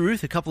preached through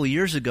Ruth a couple of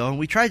years ago, and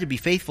we tried to be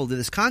faithful to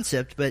this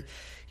concept, but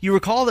you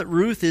recall that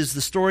Ruth is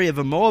the story of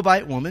a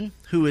Moabite woman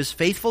who is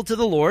faithful to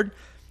the Lord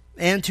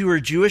and to her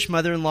Jewish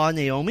mother-in-law,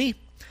 Naomi.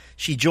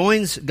 She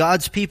joins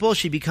God's people.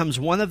 She becomes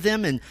one of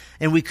them.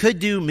 And we could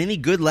do many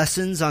good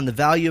lessons on the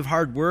value of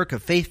hard work,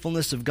 of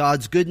faithfulness, of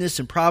God's goodness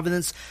and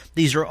providence.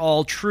 These are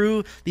all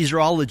true. These are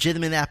all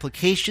legitimate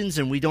applications,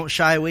 and we don't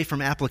shy away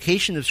from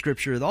application of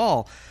Scripture at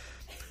all.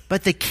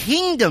 But the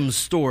kingdom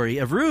story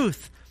of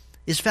Ruth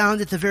is found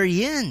at the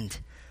very end.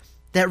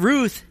 That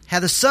Ruth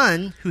had a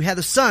son who had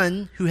a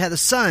son who had a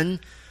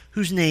son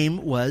whose name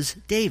was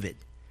David.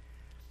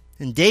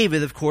 And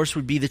David, of course,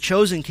 would be the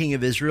chosen king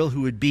of Israel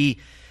who would be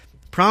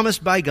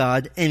promised by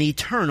God an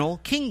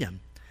eternal kingdom.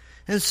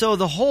 And so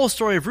the whole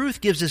story of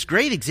Ruth gives us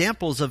great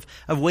examples of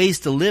ways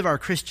to live our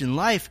Christian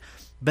life,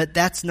 but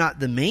that's not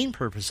the main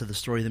purpose of the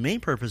story. The main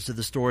purpose of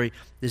the story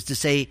is to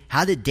say,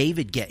 how did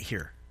David get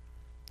here?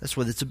 That's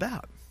what it's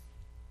about.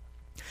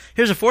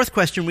 Here's a fourth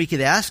question we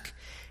could ask,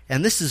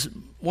 and this is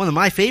one of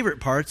my favorite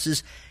parts,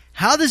 is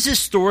how does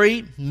this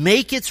story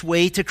make its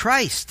way to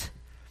Christ?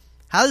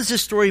 How does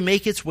this story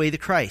make its way to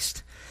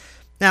Christ?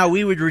 Now,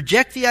 we would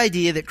reject the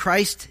idea that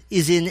Christ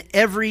is in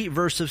every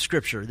verse of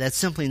Scripture. That's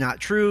simply not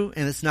true,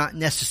 and it's not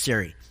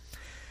necessary.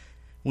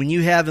 When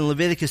you have in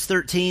Leviticus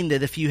 13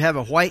 that if you have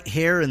a white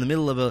hair in the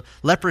middle of a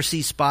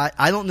leprosy spot,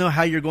 I don't know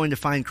how you're going to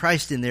find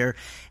Christ in there.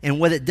 And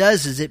what it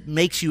does is it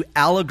makes you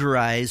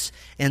allegorize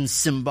and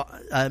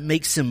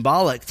make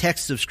symbolic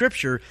texts of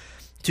Scripture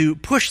to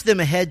push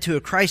them ahead to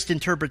a Christ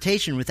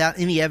interpretation without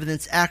any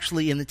evidence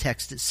actually in the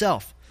text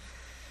itself.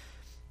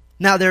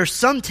 Now, there are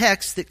some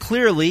texts that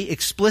clearly,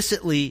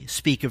 explicitly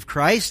speak of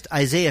Christ.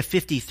 Isaiah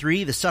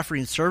 53, the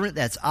suffering servant,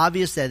 that's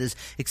obvious. That is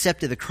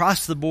accepted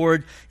across the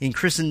board in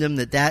Christendom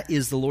that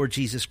is the Lord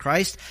Jesus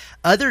Christ.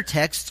 Other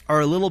texts are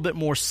a little bit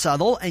more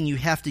subtle, and you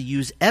have to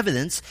use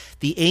evidence.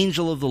 The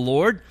angel of the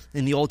Lord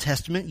in the Old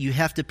Testament, you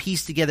have to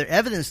piece together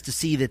evidence to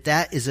see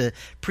that is a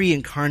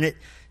pre-incarnate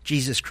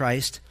Jesus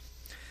Christ.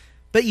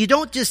 But you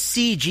don't just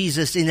see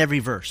Jesus in every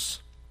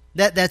verse.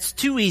 That's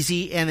too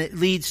easy, and it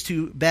leads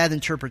to bad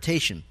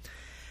interpretation.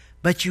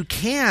 But you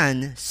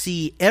can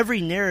see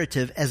every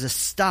narrative as a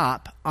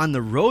stop on the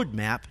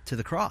roadmap to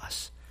the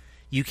cross.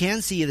 You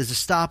can see it as a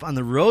stop on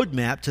the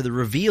roadmap to the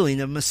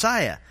revealing of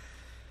Messiah.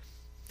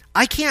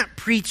 I can't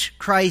preach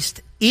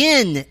Christ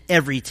in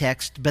every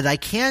text, but I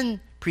can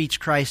preach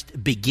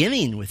Christ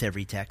beginning with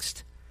every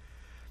text.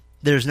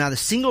 There's not a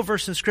single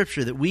verse in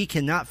Scripture that we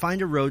cannot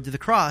find a road to the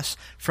cross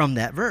from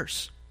that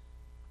verse.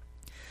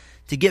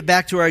 To get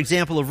back to our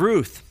example of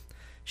Ruth,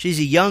 she's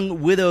a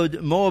young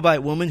widowed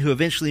Moabite woman who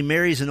eventually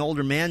marries an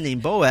older man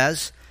named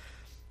Boaz.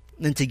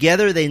 And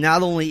together they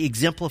not only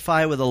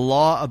exemplify what a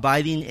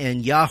law-abiding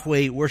and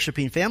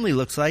Yahweh-worshiping family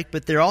looks like,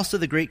 but they're also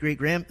the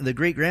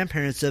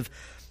great-grandparents of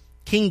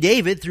King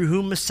David, through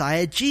whom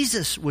Messiah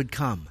Jesus would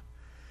come.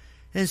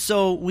 And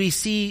so we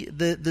see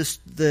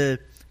the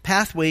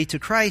pathway to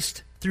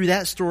Christ through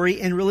that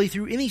story, and really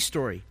through any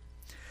story.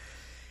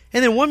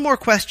 And then one more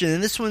question,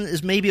 and this one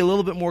is maybe a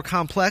little bit more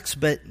complex,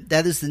 but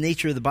that is the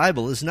nature of the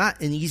Bible. It's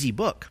not an easy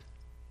book.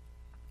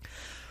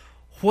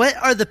 What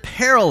are the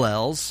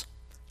parallels,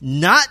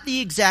 not the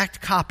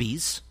exact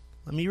copies?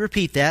 Let me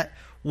repeat that.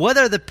 What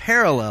are the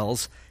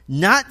parallels,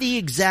 not the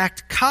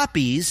exact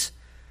copies,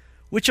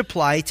 which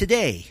apply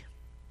today?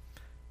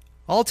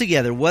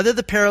 Altogether, what are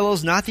the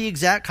parallels, not the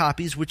exact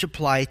copies, which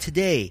apply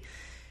today?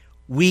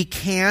 We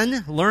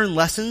can learn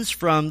lessons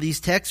from these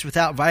texts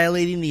without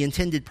violating the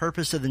intended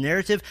purpose of the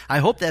narrative. I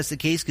hope that's the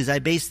case, because I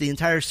based the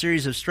entire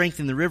series of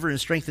Strength in the River and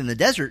Strength in the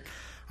Desert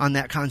on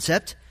that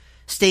concept,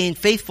 staying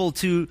faithful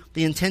to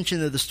the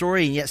intention of the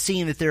story and yet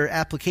seeing that there are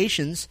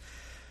applications.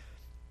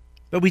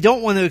 But we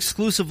don't want to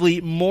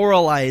exclusively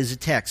moralize a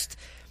text.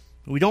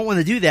 We don't want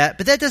to do that,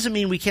 but that doesn't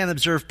mean we can't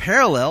observe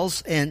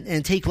parallels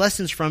and take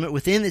lessons from it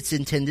within its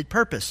intended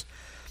purpose.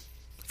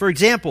 For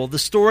example, the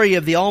story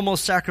of the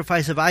almost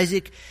sacrifice of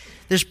Isaac,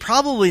 there's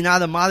probably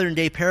not a modern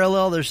day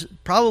parallel. There's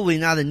probably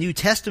not a New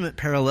Testament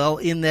parallel,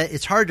 in that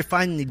it's hard to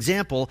find an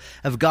example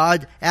of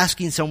God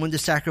asking someone to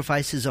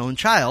sacrifice his own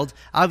child,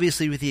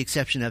 obviously with the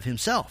exception of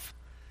himself.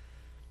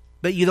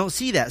 But you don't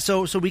see that.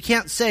 So we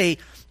can't say,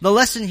 the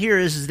lesson here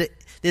is that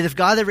if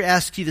God ever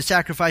asks you to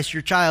sacrifice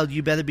your child,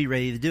 you better be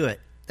ready to do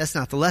it. That's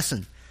not the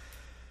lesson.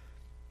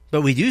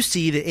 But we do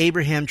see that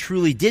Abraham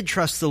truly did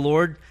trust the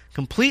Lord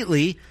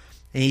completely,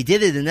 and he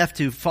did it enough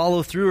to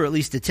follow through, or at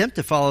least attempt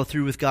to follow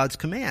through with God's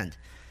command.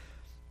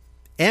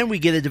 And we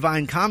get a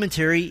divine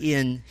commentary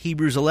in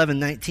Hebrews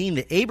 11:19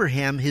 that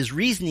Abraham, his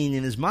reasoning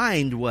in his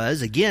mind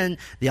was, again,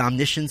 the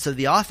omniscience of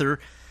the author,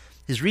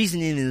 his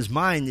reasoning in his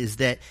mind is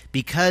that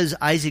because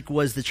Isaac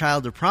was the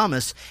child of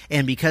promise,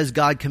 and because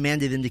God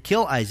commanded him to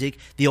kill Isaac,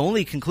 the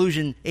only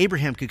conclusion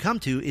Abraham could come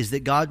to is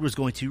that God was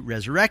going to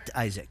resurrect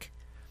Isaac.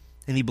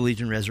 And he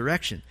believed in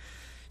resurrection.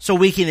 So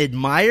we can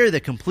admire the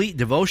complete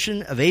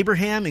devotion of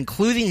Abraham,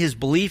 including his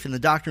belief in the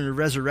doctrine of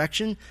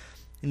resurrection,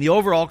 in the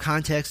overall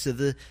context of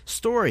the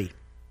story.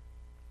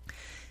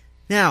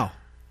 Now,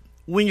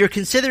 when you're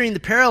considering the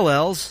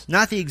parallels,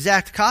 not the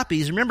exact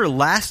copies, remember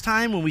last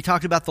time when we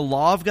talked about the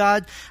law of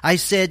God, I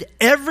said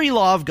every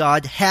law of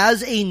God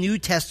has a New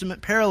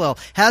Testament parallel,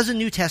 has a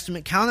New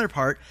Testament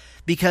counterpart,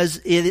 because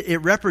it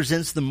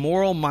represents the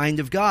moral mind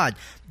of God.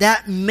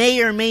 That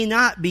may or may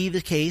not be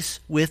the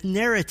case with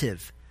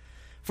narrative.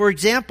 For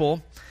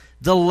example,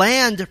 the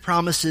land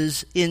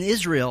promises in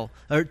Israel,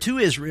 or to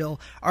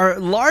Israel, are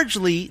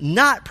largely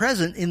not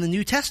present in the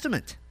New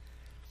Testament.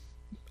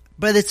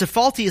 But it's a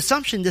faulty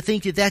assumption to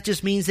think that that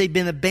just means they've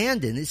been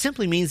abandoned. It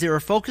simply means they were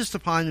focused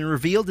upon and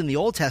revealed in the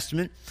Old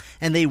Testament,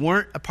 and they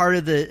weren't a part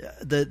of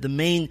the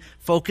main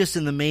focus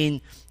and the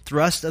main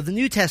thrust of the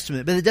New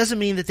Testament. But it doesn't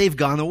mean that they've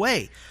gone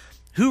away.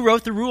 Who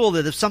wrote the rule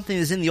that if something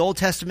is in the Old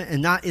Testament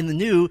and not in the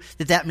New,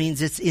 that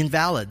means it's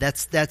invalid?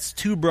 That's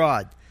too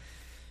broad.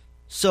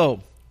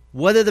 So,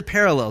 what are the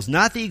parallels?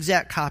 Not the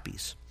exact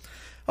copies.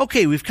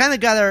 Okay, we've kind of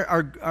got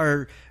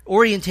our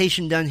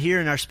orientation done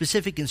here and our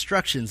specific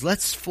instructions.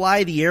 Let's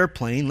fly the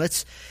airplane.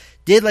 Let's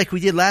did like we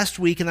did last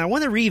week, and I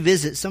want to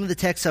revisit some of the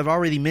texts I've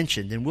already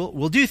mentioned, and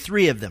we'll do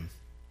 3 of them.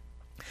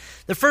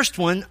 The first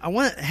one, I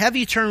want to have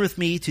you turn with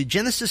me to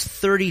Genesis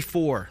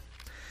 34.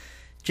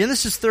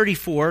 Genesis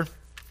 34,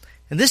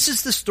 and this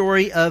is the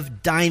story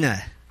of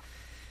Dinah.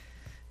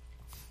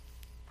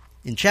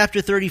 In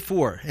chapter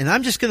 34, and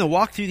I'm just going to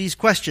walk through these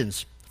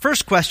questions.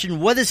 First question,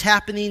 what is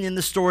happening in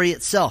the story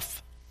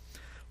itself?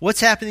 What's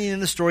happening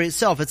in the story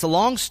itself? It's a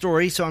long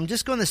story, so I'm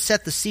just going to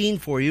set the scene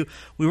for you.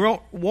 We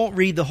won't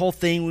read the whole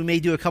thing. We may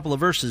do a couple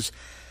of verses.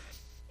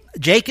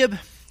 Jacob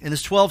and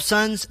his 12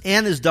 sons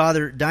and his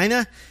daughter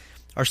Dinah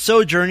are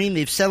sojourning.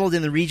 They've settled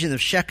in the region of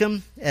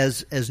Shechem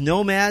as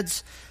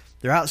nomads.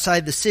 They're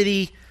outside the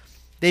city.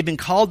 They've been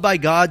called by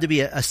God to be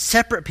a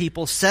separate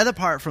people, set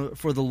apart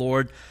for the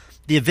Lord.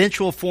 The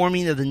eventual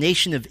forming of the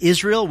nation of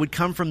Israel would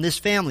come from this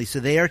family. So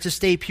they are to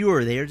stay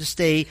pure. They are to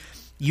stay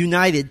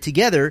united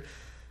together.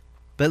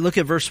 But look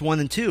at verse 1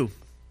 and 2.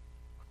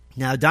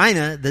 Now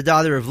Dinah, the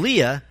daughter of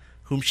Leah,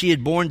 whom she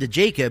had borne to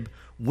Jacob,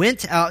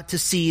 went out to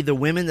see the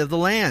women of the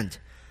land.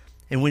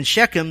 And when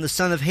Shechem, the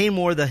son of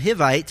Hamor the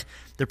Hivite,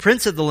 the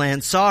prince of the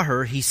land, saw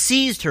her, he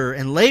seized her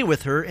and lay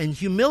with her and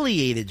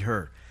humiliated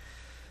her.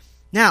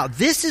 Now,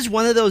 this is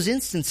one of those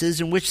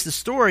instances in which the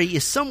story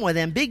is somewhat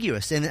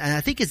ambiguous, and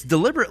I think it's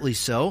deliberately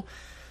so.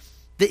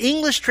 The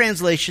English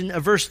translation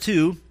of verse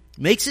 2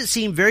 makes it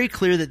seem very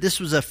clear that this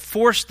was a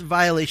forced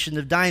violation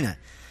of Dinah.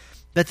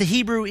 But the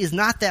Hebrew is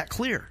not that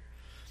clear.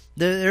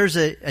 There's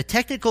a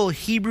technical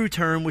Hebrew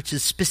term which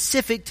is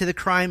specific to the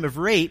crime of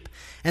rape,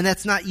 and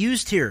that's not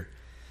used here.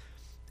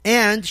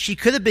 And she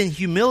could have been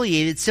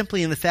humiliated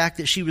simply in the fact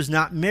that she was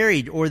not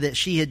married or that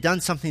she had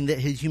done something that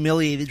had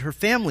humiliated her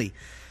family.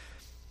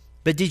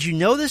 But did you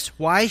notice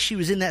why she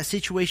was in that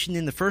situation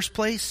in the first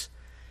place?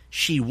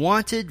 She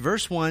wanted,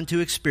 verse 1, to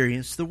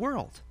experience the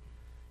world.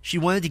 She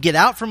wanted to get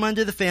out from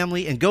under the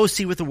family and go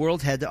see what the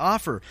world had to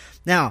offer.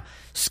 Now,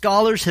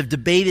 scholars have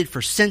debated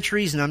for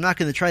centuries, and I'm not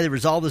going to try to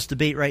resolve this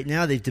debate right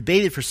now. They've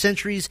debated for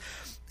centuries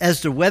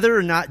as to whether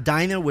or not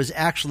Dinah was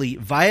actually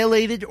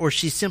violated or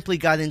she simply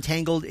got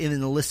entangled in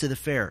an illicit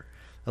affair,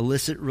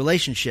 illicit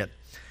relationship.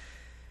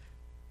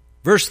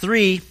 Verse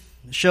 3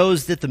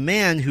 shows that the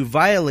man who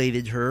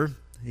violated her,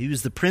 he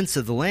was the prince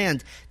of the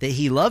land, that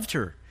he loved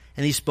her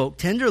and he spoke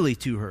tenderly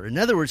to her. In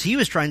other words, he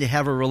was trying to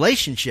have a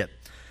relationship.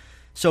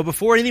 So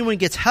before anyone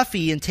gets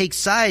huffy and takes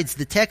sides,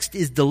 the text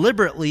is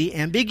deliberately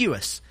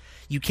ambiguous.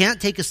 You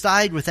can't take a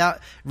side without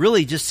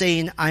really just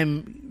saying,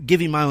 I'm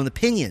giving my own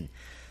opinion.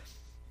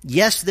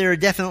 Yes, there are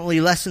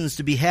definitely lessons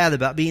to be had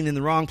about being in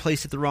the wrong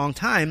place at the wrong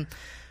time,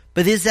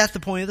 but is that the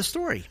point of the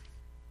story?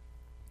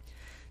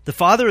 The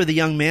father of the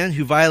young man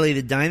who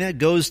violated Dinah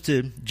goes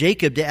to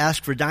Jacob to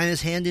ask for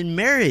Dinah's hand in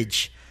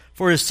marriage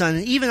for his son,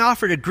 and even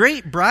offered a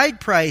great bride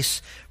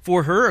price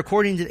for her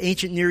according to the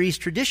ancient Near East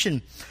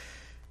tradition.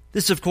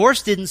 This, of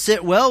course, didn't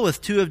sit well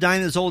with two of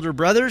Dinah's older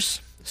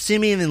brothers,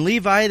 Simeon and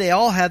Levi. They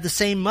all have the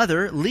same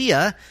mother,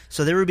 Leah,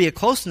 so there would be a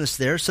closeness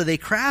there. So they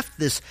craft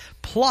this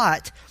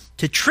plot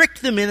to trick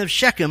the men of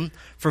Shechem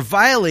for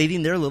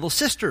violating their little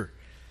sister.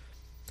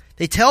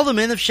 They tell the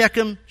men of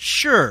Shechem,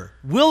 sure,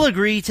 we'll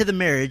agree to the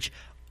marriage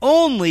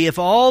only if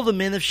all the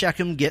men of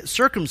Shechem get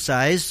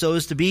circumcised so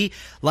as to be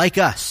like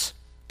us.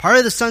 Part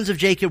of the sons of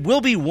Jacob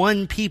will be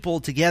one people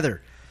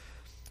together.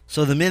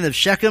 So the men of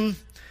Shechem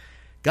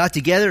got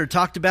together and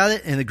talked about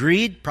it and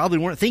agreed, probably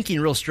weren't thinking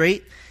real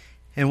straight.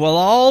 And while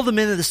all the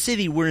men of the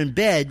city were in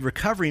bed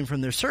recovering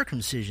from their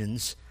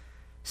circumcisions,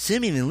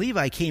 Simeon and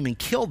Levi came and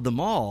killed them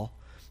all,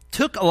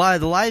 took a lot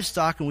of the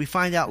livestock, and we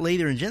find out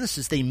later in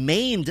Genesis they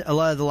maimed a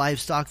lot of the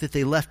livestock that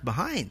they left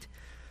behind.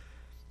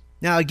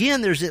 Now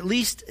again, there's at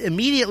least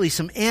immediately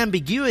some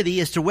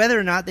ambiguity as to whether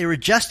or not they were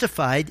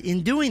justified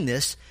in doing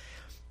this,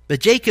 but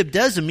Jacob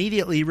does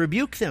immediately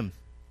rebuke them.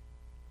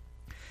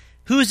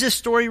 Who is this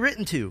story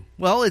written to?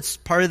 Well, it's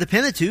part of the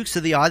Pentateuch, so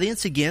the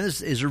audience, again,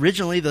 is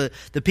originally the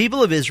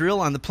people of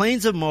Israel on the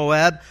plains of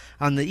Moab,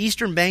 on the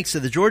eastern banks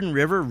of the Jordan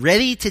River,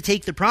 ready to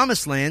take the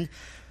promised land.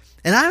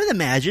 And I would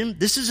imagine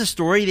this is a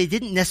story they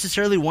didn't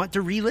necessarily want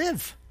to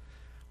relive.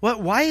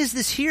 Why is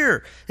this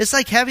here? It's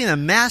like having a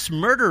mass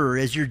murderer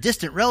as your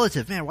distant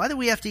relative. Man, why do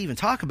we have to even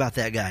talk about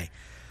that guy?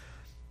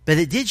 But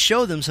it did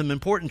show them some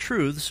important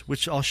truths,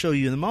 which I'll show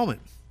you in a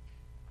moment.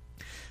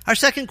 Our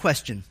second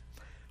question.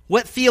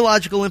 What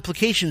theological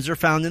implications are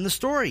found in the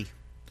story?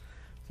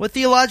 What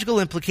theological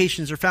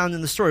implications are found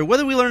in the story? What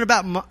do we learn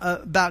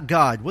about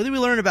God? What do we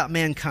learn about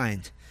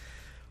mankind?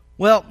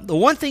 Well, the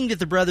one thing that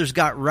the brothers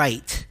got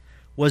right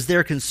was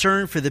their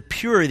concern for the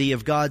purity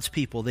of God's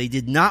people. They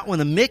did not want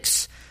to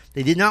mix.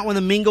 They did not want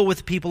to mingle with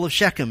the people of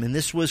Shechem, and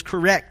this was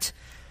correct.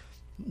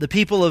 The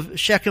people of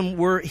Shechem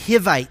were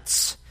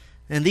Hivites,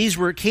 and these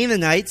were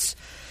Canaanites.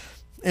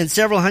 And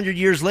several hundred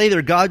years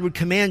later, God would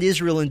command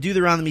Israel in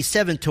Deuteronomy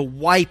 7 to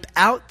wipe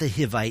out the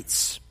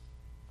Hivites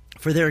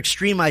for their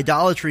extreme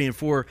idolatry and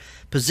for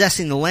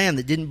possessing the land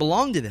that didn't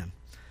belong to them.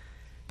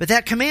 But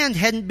that command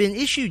hadn't been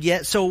issued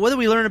yet, so what do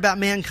we learn about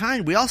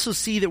mankind? We also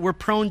see that we're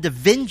prone to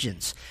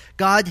vengeance.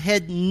 God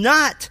had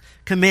not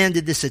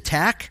commanded this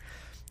attack,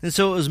 and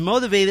so it was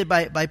motivated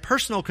by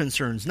personal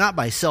concerns, not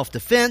by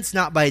self-defense,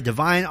 not by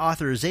divine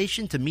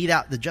authorization to mete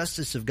out the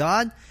justice of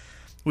God,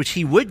 which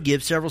he would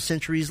give several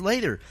centuries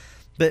later.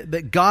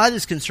 But God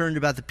is concerned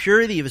about the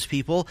purity of his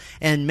people,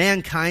 and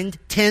mankind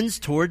tends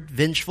toward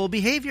vengeful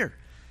behavior.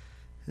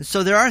 And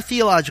so there are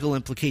theological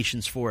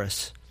implications for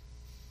us.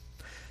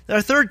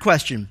 Our third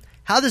question,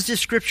 how does this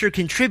scripture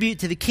contribute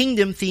to the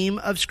kingdom theme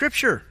of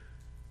Scripture?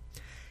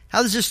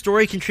 How does this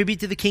story contribute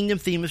to the kingdom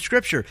theme of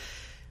Scripture?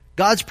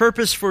 God's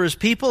purpose for his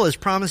people, as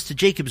promised to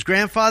Jacob's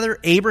grandfather,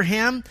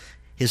 Abraham,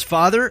 his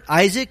father,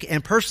 Isaac,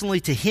 and personally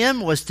to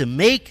him, was to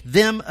make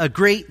them a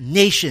great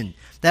nation.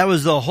 That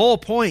was the whole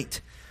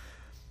point.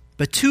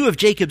 But two of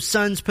Jacob's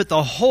sons put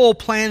the whole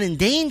plan in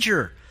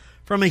danger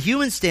from a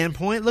human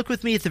standpoint. Look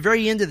with me at the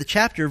very end of the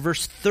chapter,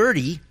 verse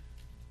 30.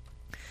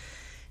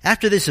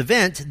 After this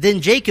event,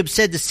 then Jacob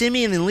said to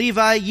Simeon and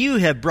Levi, you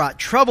have brought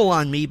trouble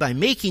on me by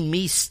making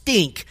me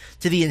stink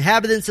to the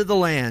inhabitants of the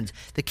land,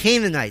 the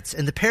Canaanites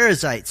and the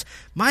Perizzites.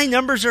 My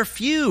numbers are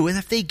few, and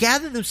if they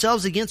gather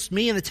themselves against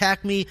me and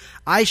attack me,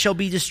 I shall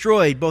be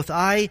destroyed, both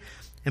I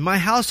and my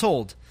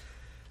household.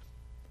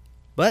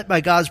 But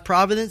by God's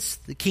providence,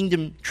 the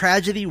kingdom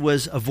tragedy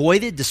was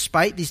avoided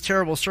despite these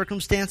terrible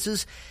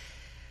circumstances.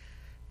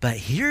 But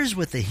here's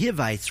what the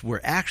Hivites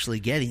were actually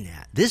getting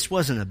at. This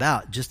wasn't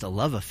about just a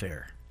love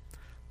affair.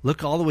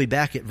 Look all the way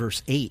back at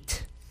verse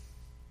 8.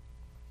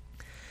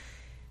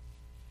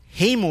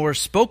 Hamor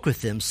spoke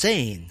with them,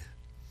 saying,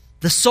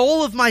 "The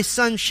soul of my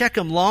son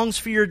Shechem longs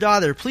for your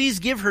daughter. Please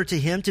give her to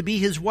him to be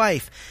his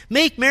wife.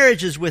 Make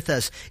marriages with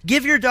us.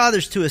 Give your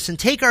daughters to us, and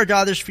take our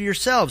daughters for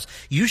yourselves.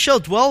 You shall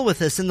dwell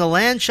with us, and the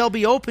land shall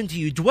be open to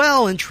you.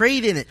 Dwell and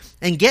trade in it,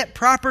 and get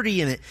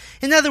property in it."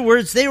 In other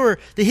words, the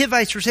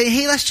Hivites were saying,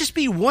 hey, let's just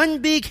be one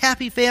big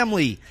happy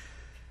family.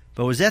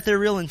 But was that their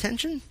real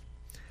intention?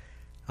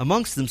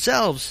 Amongst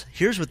themselves,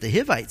 here's what the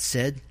Hivites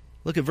said.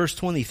 Look at verse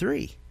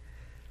 23.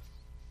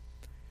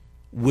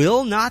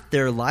 "Will not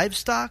their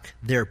livestock,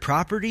 their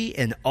property,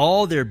 and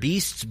all their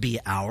beasts be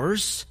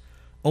ours?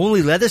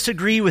 Only let us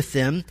agree with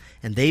them,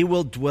 and they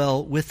will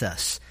dwell with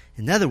us."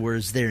 In other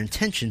words, their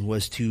intention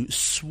was to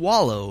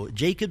swallow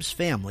Jacob's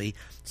family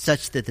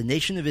such that the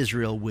nation of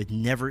Israel would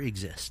never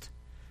exist.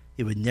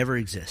 It would never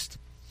exist.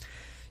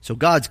 So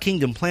God's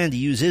kingdom plan to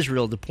use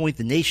Israel to point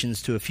the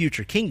nations to a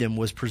future kingdom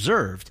was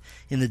preserved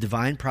in the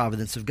divine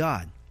providence of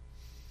God.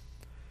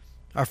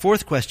 Our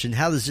fourth question,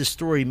 how does this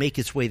story make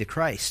its way to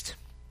Christ?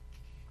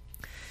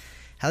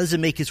 How does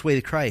it make its way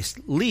to Christ?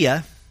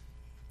 Leah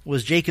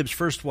was Jacob's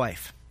first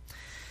wife,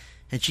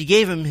 and she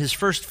gave him his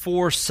first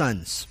 4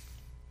 sons.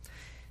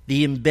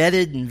 The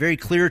embedded and very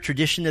clear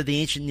tradition of the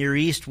ancient Near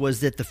East was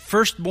that the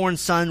firstborn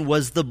son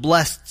was the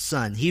blessed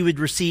son. He would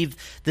receive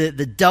the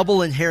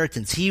double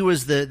inheritance. He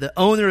was the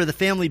owner of the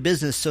family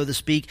business, so to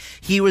speak.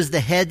 He was the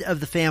head of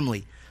the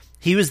family.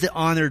 He was the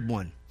honored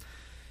one.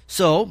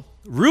 So,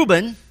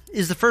 Reuben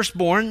is the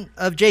firstborn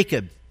of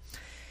Jacob.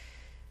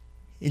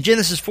 In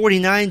Genesis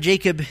 49,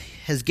 Jacob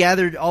has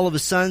gathered all of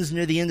his sons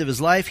near the end of his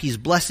life. He's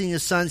blessing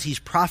his sons. He's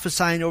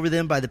prophesying over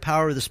them by the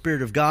power of the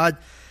Spirit of God.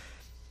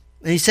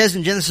 And he says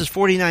in Genesis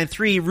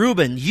 49:3,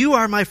 "Reuben, you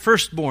are my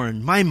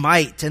firstborn, my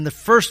might, and the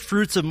first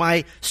fruits of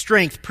my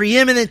strength,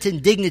 preeminent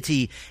in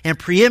dignity and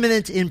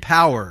preeminent in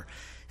power."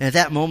 And at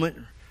that moment,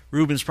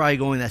 Reuben's probably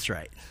going, "That's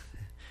right.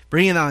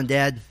 Bring it on,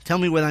 Dad. Tell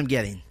me what I'm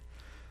getting."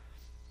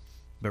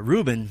 But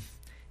Reuben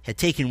had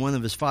taken one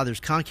of his father's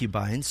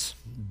concubines,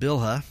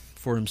 Bilhah,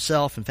 for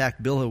himself. In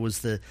fact, Bilhah was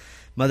the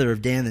mother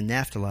of Dan and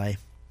Naphtali.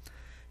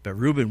 But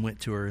Reuben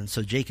went to her, and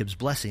so Jacob's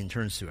blessing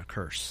turns to a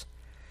curse.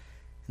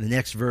 In the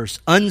next verse,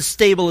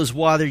 "Unstable as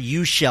water,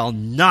 you shall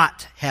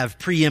not have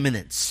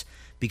preeminence,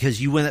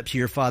 because you went up to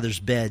your father's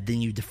bed,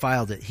 then you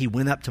defiled it. He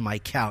went up to my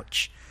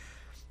couch."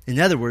 In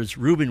other words,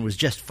 Reuben was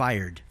just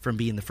fired from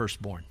being the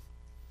firstborn.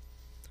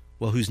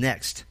 Well, who's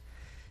next?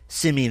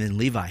 Simeon and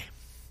Levi.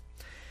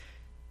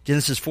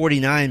 Genesis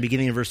 49,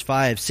 beginning in verse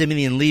 5,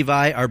 "Simeon and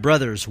Levi are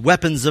brothers.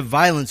 Weapons of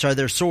violence are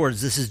their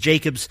swords." This is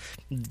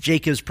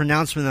Jacob's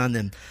pronouncement on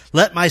them.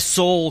 "Let my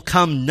soul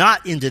come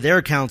not into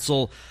their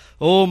counsel.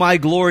 O my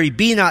glory,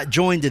 be not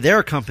joined to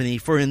their company.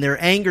 For in their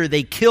anger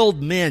they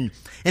killed men,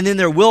 and in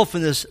their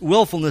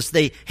willfulness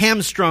they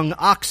hamstrung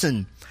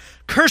oxen.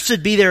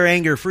 Cursed be their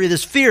anger, for it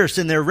is fierce,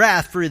 and their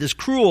wrath, for it is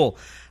cruel.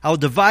 I will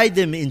divide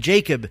them in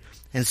Jacob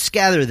and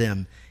scatter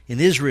them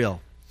in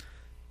Israel."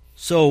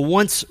 So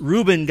once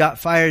Reuben got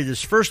fired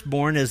as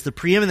firstborn, as the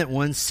preeminent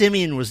one,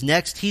 Simeon was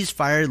next, he's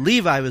fired.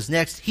 Levi was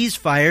next, he's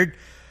fired.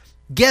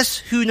 Guess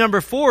who number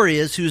 4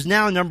 is, who's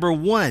now number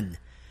 1?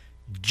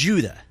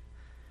 Judah.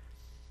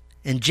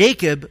 And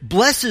Jacob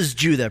blesses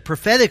Judah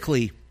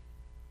prophetically.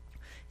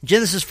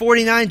 Genesis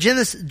 49,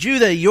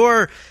 "Judah,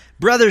 your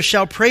brothers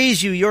shall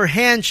praise you. Your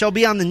hand shall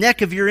be on the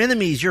neck of your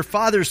enemies. Your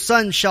father's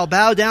sons shall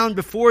bow down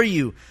before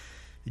you."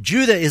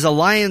 Judah is a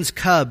lion's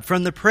cub.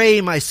 From the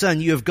prey, my son,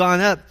 you have gone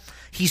up.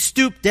 He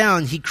stooped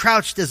down. He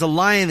crouched as a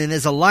lion and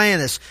as a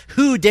lioness.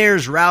 Who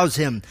dares rouse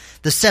him?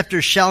 The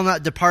scepter shall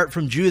not depart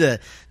from Judah,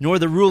 nor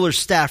the ruler's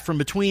staff from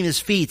between his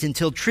feet,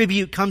 until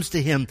tribute comes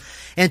to him.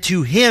 And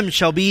to him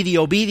shall be the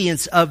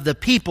obedience of the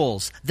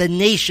peoples, the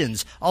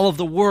nations, all of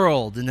the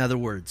world, in other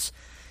words.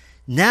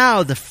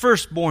 Now the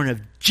firstborn of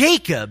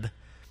Jacob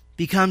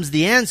becomes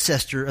the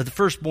ancestor of the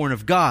firstborn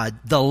of God,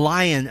 the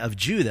Lion of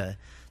Judah,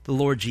 the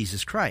Lord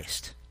Jesus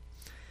Christ.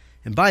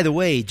 And by the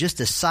way, just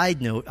a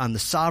side note on the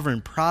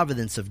sovereign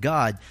providence of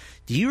God,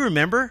 do you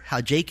remember how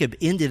Jacob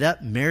ended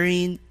up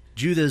marrying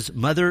Judah's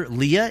mother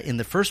Leah in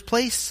the first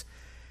place?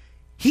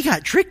 He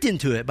got tricked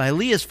into it by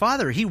Leah's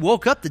father. He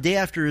woke up the day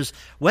after his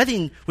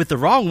wedding with the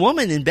wrong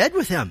woman in bed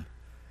with him.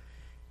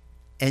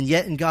 And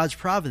yet in God's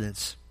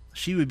providence,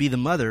 she would be the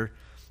mother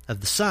of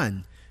the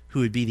son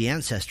who would be the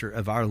ancestor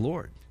of our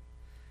Lord.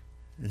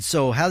 And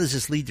so how does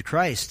this lead to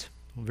Christ?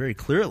 Well, very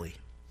clearly.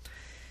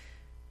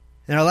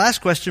 And our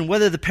last question,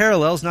 whether the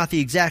parallels, not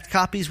the exact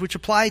copies, which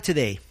apply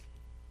today.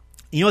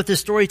 You know what this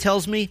story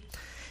tells me?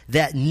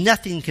 That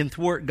nothing can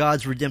thwart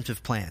God's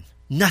redemptive plan.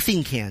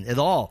 Nothing can at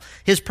all.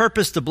 His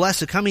purpose to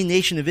bless a coming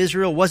nation of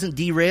Israel wasn't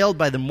derailed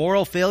by the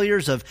moral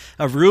failures of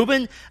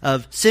Reuben,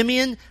 of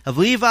Simeon, of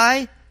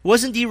Levi.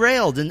 Wasn't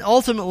derailed. And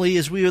ultimately,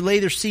 as we would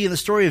later see in the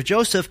story of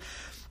Joseph,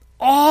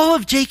 all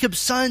of Jacob's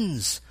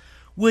sons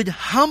would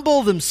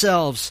humble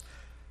themselves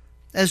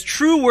as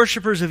true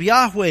worshipers of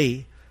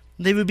Yahweh.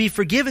 They would be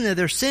forgiven of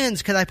their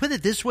sins. Could I put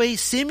it this way?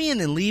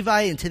 Simeon and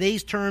Levi, in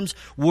today's terms,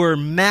 were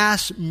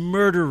mass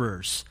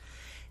murderers.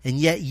 and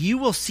yet you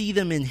will see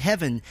them in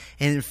heaven.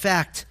 And in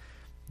fact,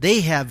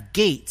 they have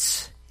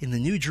gates in the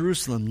New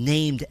Jerusalem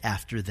named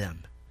after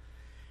them.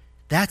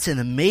 That's an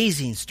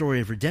amazing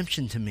story of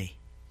redemption to me.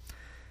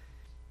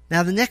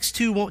 Now, the next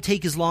two won't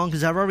take as long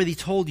because I've already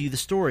told you the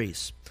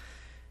stories.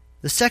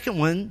 The second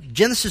one,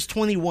 Genesis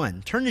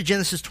 21. Turn to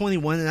Genesis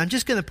 21, and I'm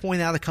just going to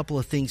point out a couple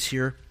of things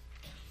here.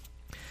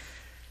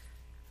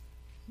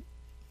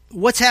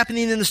 What's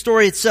happening in the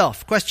story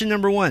itself? Question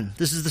number one.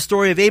 This is the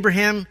story of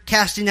Abraham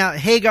casting out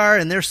Hagar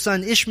and their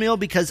son Ishmael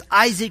because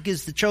Isaac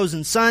is the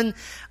chosen son.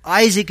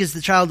 Isaac is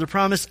the child of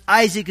promise.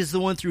 Isaac is the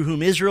one through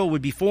whom Israel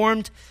would be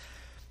formed.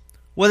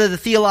 What are the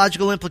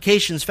theological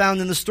implications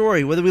found in the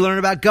story? What do we learn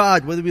about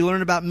God? What do we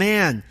learn about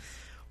man?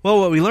 Well,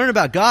 what we learn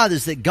about God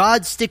is that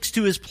God sticks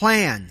to his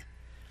plan.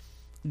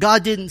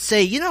 God didn't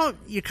say,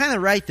 you're kind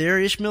of right there.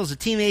 Ishmael's a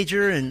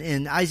teenager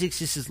and Isaac's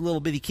just this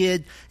little bitty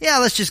kid. Yeah,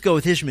 let's just go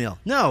with Ishmael.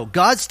 No,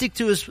 God sticks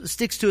to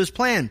his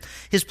plan.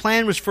 His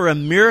plan was for a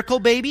miracle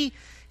baby,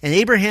 and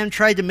Abraham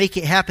tried to make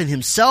it happen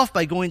himself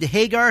by going to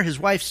Hagar, his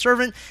wife's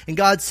servant, and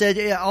God said,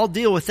 yeah, I'll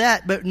deal with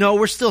that, but no,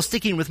 we're still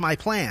sticking with my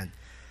plan.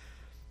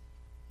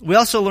 We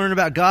also learn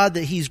about God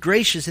that he's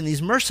gracious and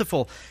he's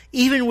merciful.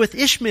 Even with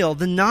Ishmael,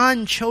 the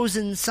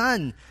non-chosen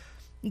son,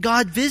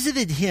 God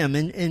visited him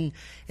and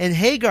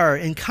Hagar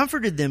and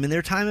comforted them in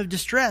their time of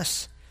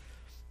distress.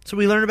 So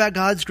we learn about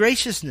God's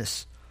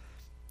graciousness.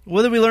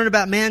 What do we learn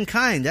about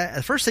mankind?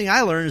 The first thing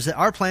I learned is that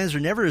our plans are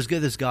never as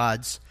good as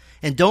God's.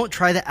 And don't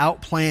try to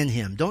outplan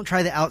him. Don't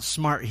try to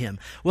outsmart him.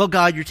 Well,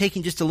 God, you're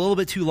taking just a little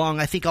bit too long.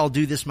 I think I'll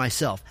do this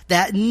myself.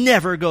 That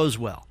never goes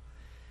well.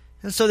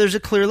 And so there's a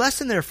clear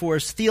lesson there for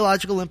us,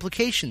 theological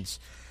implications.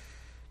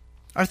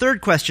 Our third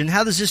question,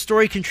 how does this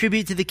story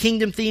contribute to the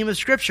kingdom theme of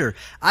Scripture?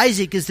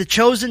 Isaac is the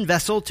chosen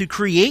vessel to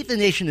create the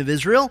nation of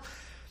Israel.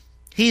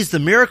 He's the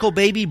miracle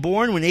baby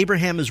born when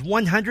Abraham is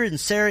 100 and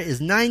Sarah is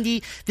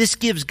 90. This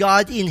gives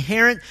God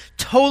inherent,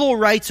 total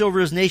rights over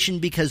his nation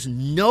because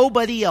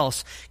nobody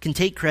else can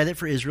take credit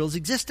for Israel's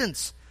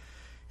existence.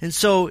 And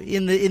so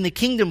in the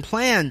kingdom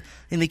plan,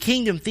 in the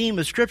kingdom theme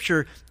of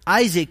Scripture,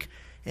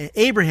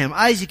 Abraham,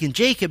 Isaac, and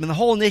Jacob, and the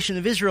whole nation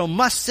of Israel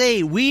must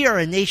say, we are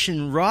a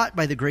nation wrought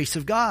by the grace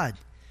of God,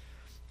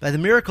 by the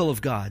miracle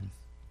of God.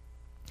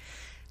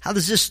 How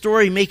does this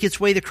story make its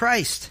way to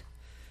Christ?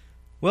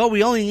 Well,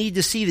 we only need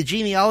to see the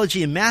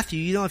genealogy in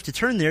Matthew. You don't have to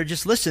turn there,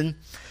 just listen.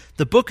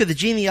 The book of the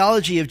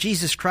genealogy of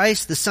Jesus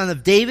Christ, the son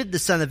of David, the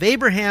son of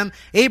Abraham.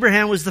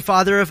 Abraham was the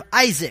father of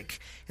Isaac,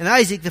 and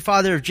Isaac the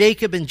father of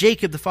Jacob, and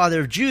Jacob the father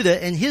of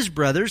Judah and his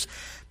brothers.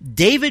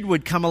 David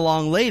would come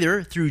along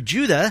later through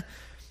Judah,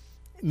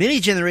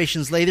 many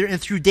generations later, and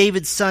through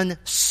David's son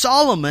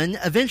Solomon.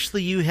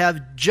 Eventually you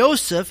have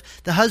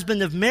Joseph, the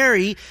husband of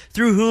Mary,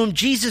 through whom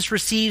Jesus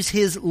receives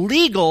his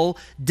legal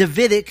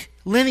Davidic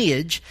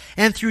lineage.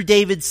 And through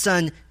David's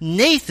son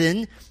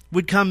Nathan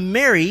would come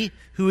Mary,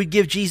 who would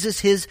give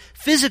Jesus his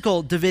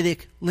physical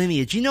Davidic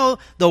lineage. You know,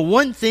 the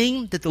one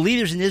thing that the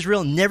leaders in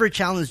Israel never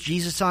challenged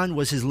Jesus on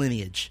was his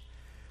lineage.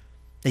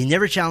 They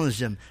never challenged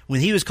him. When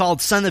he was called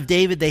son of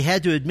David, they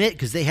had to admit,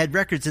 because they had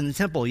records in the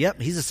temple,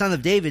 yep, he's a son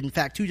of David, in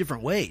fact, 2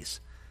 different ways.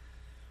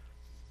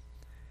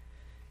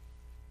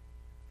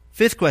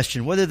 Fifth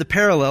question, what are the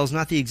parallels,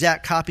 not the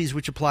exact copies,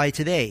 which apply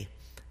today?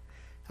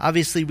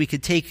 Obviously, we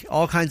could take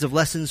all kinds of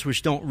lessons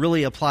which don't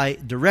really apply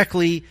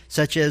directly,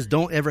 such as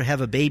don't ever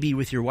have a baby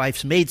with your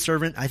wife's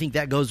maidservant. I think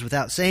that goes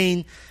without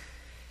saying.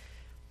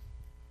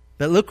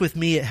 But look with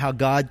me at how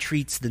God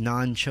treats the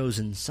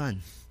non-chosen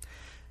son.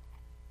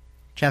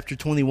 Chapter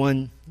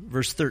 21,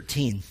 verse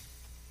 13.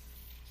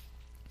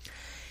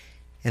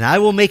 And I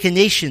will make a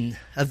nation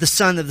of the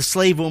son of the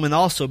slave woman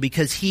also,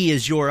 because he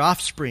is your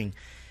offspring.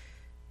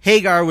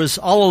 Hagar was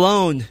all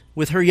alone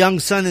with her young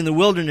son in the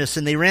wilderness,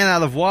 and they ran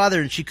out of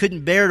water, and she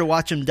couldn't bear to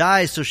watch him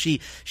die, so she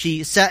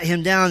sat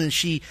him down, and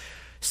she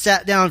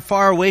sat down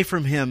far away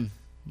from him,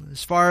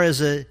 as far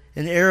as an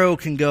arrow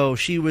can go.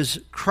 She was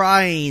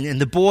crying,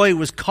 and the boy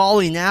was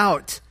calling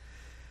out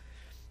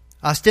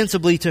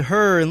ostensibly to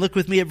her. And look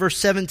with me at verse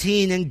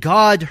 17. And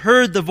God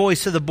heard the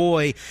voice of the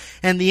boy,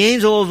 and the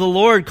angel of the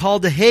Lord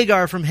called to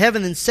Hagar from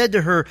heaven and said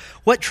to her,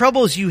 what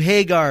troubles you,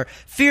 Hagar?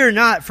 Fear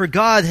not, for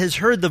God has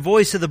heard the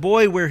voice of the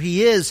boy where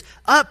he is.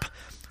 Up,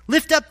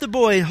 lift up the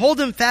boy and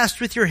hold him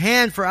fast with your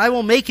hand, for I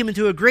will make him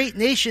into a great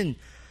nation.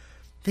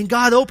 Then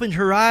God opened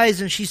her eyes,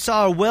 and she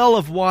saw a well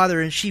of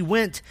water, and she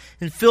went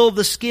and filled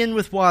the skin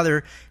with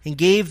water and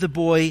gave the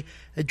boy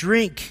a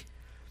drink.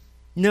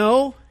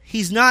 No,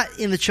 he's not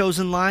in the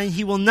chosen line.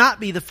 He will not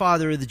be the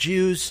father of the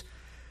Jews.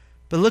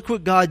 But look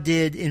what God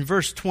did in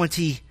verse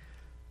 20.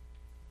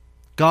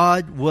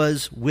 God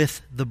was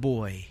with the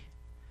boy.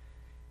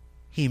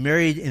 He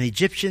married an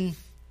Egyptian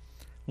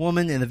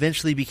woman and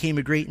eventually became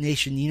a great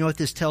nation. You know what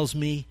this tells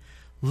me?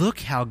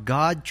 Look how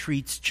God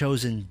treats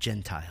chosen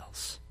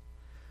Gentiles.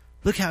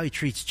 Look how he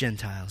treats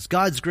Gentiles.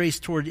 God's grace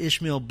toward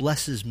Ishmael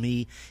blesses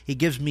me. It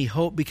gives me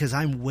hope because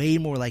I'm way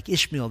more like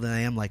Ishmael than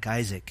I am like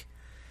Isaac.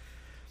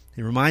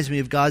 It reminds me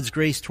of God's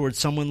grace towards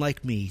someone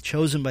like me,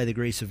 chosen by the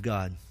grace of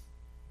God.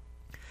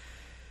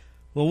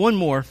 Well, one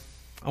more.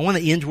 I want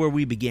to end where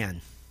we began.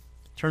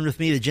 Turn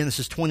with me to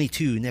Genesis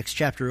 22, next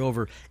chapter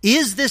over.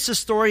 Is this a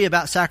story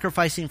about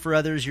sacrificing for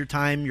others, your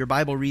time, your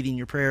Bible reading,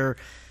 your prayer?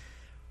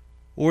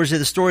 Or is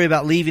it a story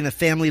about leaving a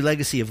family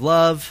legacy of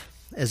love,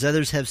 as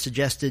others have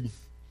suggested?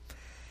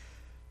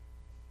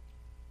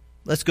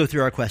 Let's go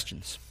through our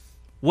questions.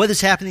 What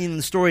is happening in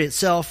the story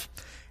itself?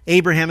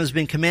 Abraham has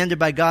been commanded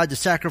by God to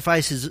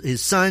sacrifice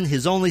his son,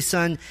 his only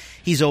son.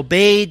 He's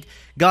obeyed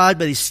God,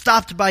 but he's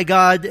stopped by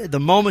God at the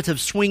moment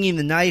of swinging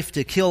the knife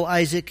to kill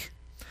Isaac.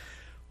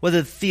 What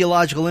are the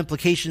theological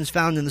implications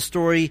found in the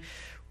story?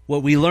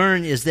 What we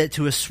learn is that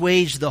to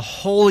assuage the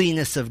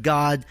holiness of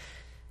God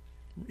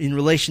in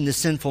relation to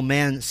sinful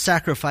man,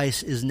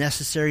 sacrifice is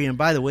necessary. And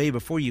by the way,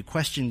 before you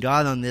question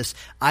God on this,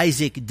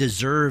 Isaac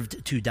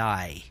deserved to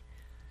die.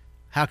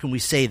 How can we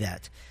say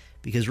that?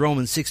 Because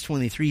Romans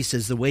 6:23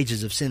 says the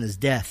wages of sin is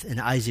death, and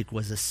Isaac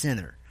was a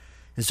sinner.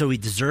 And so he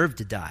deserved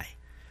to die.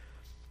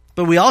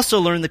 But we also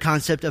learn the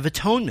concept of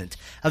atonement,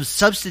 of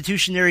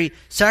substitutionary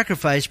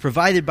sacrifice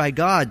provided by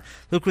God.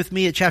 Look with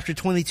me at chapter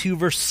 22,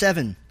 verse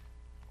 7.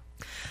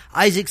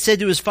 Isaac said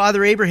to his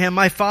father Abraham,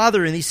 "My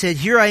father," and he said,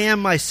 "Here I am,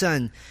 my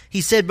son."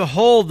 He said,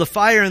 "Behold, the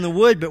fire and the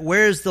wood, but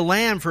where is the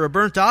lamb for a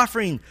burnt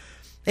offering?"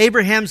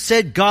 Abraham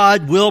said,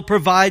 "God will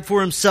provide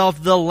for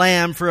himself the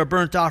lamb for a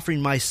burnt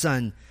offering, my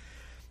son."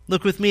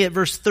 Look with me at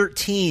verse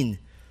 13.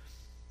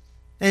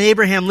 And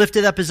Abraham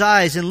lifted up his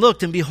eyes and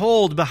looked, and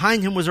behold,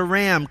 behind him was a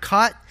ram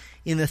caught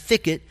in the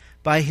thicket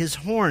by his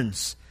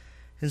horns.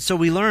 And so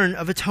we learn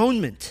of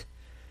atonement.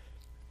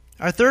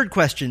 Our third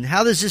question,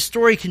 how does this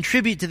story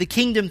contribute to the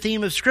kingdom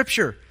theme of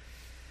Scripture?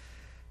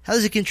 How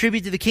does it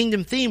contribute to the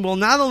kingdom theme? Well,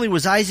 not only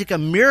was Isaac a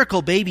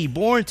miracle baby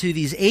born to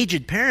these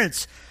aged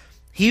parents,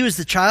 he was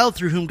the child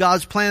through whom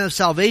God's plan of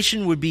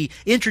salvation would be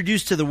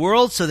introduced to the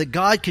world so that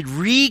God could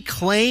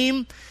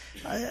reclaim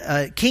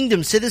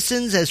kingdom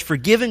citizens as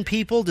forgiven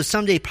people to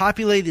someday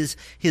populate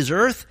his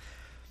earth.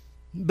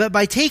 But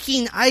by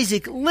taking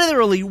Isaac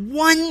literally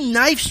one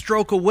knife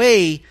stroke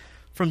away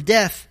from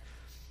death,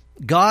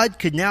 God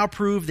could now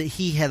prove that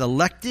he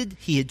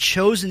had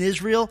chosen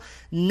Israel,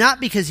 not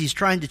because he's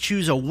trying to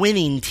choose a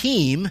winning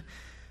team,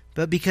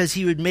 but because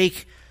he would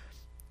make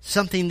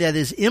something that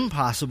is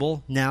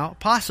impossible now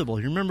possible.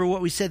 You remember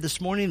what we said this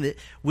morning, that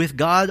with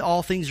God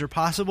all things are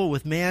possible,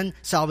 with man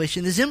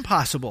salvation is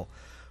impossible.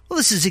 Well,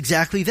 this is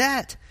exactly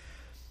that.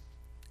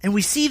 And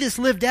we see this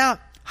lived out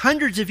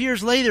hundreds of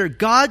years later.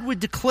 God would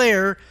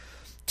declare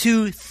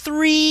to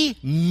 3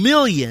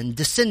 million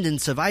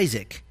descendants of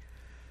Isaac.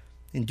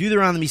 In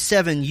Deuteronomy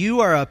 7,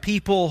 "You are a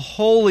people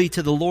holy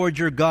to the Lord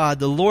your God.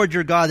 The Lord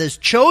your God has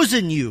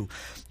chosen you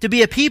to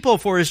be a people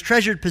for his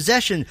treasured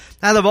possession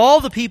out of all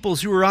the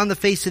peoples who are on the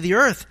face of the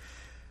earth."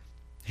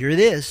 Here it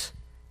is.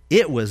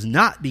 "It was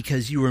not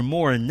because you were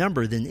more in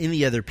number than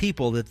any other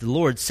people that the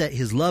Lord set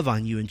his love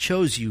on you and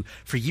chose you,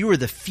 for you are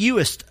the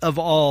fewest of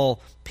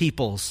all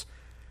peoples.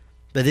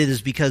 But it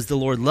is because the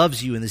Lord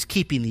loves you and is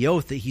keeping the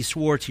oath that he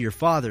swore to your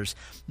fathers,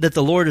 that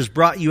the Lord has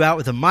brought you out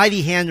with a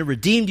mighty hand and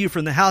redeemed you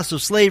from the house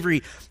of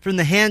slavery, from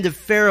the hand of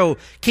Pharaoh,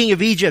 king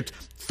of Egypt."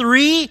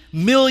 3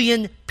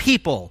 million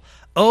people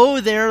owe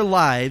their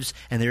lives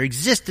and their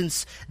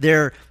existence,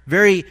 their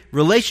very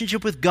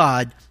relationship with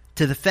God,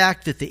 to the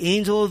fact that the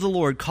angel of the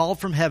Lord called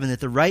from heaven at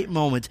the right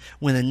moment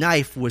when a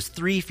knife was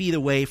 3 feet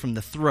away from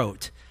the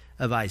throat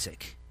of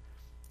Isaac.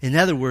 In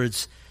other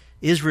words,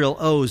 Israel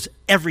owes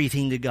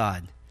everything to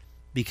God,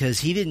 because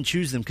he didn't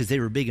choose them because they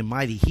were big and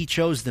mighty. He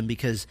chose them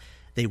because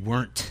they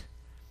weren't.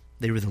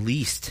 They were the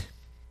least.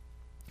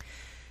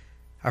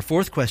 Our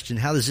fourth question,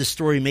 how does this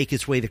story make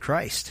its way to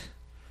Christ?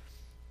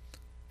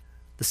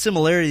 The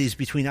similarities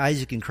between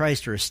Isaac and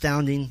Christ are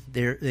astounding.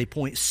 They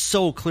point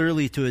so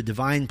clearly to a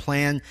divine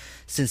plan,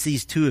 since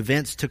these two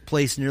events took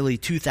place nearly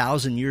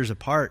 2,000 years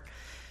apart.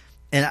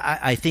 And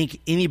I think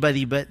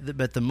anybody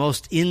but the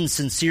most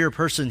insincere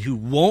person who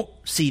won't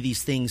see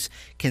these things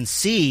can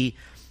see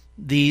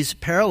these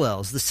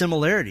parallels, the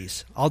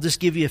similarities. I'll just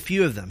give you a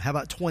few of them. How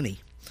about 20?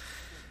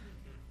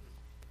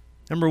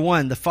 Number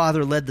 1, the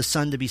Father led the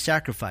Son to be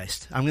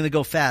sacrificed. I'm going to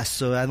go fast,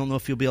 so I don't know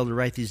if you'll be able to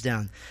write these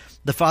down.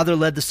 The Father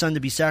led the Son to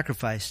be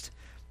sacrificed.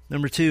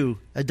 Number 2,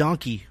 a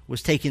donkey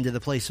was taken to the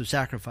place of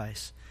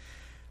sacrifice.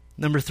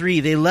 Number 3,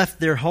 they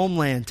left their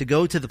homeland to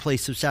go to the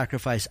place of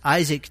sacrifice.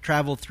 Isaac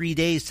traveled 3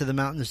 days to the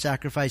mountain of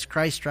sacrifice.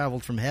 Christ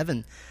traveled from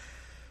heaven.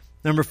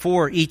 Number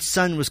 4, each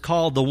son was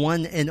called the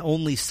one and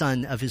only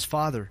son of his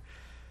father.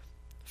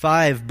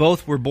 5,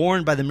 both were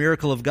born by the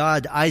miracle of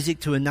God,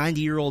 Isaac to a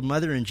 90-year-old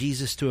mother and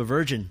Jesus to a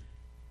virgin.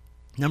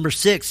 Number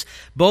 6,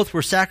 both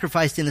were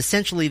sacrificed in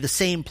essentially the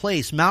same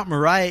place. Mount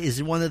Moriah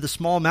is one of the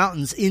small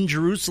mountains in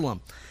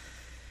Jerusalem.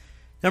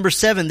 Number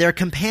 7, their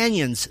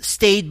companions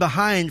stayed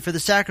behind for the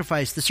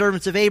sacrifice. The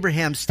servants of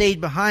Abraham stayed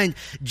behind.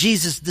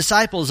 Jesus'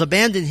 disciples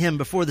abandoned him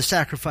before the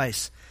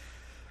sacrifice.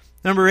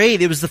 Number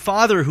 8, it was the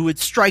Father who would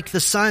strike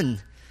the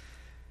Son.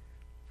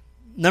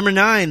 Number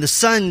 9, the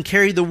Son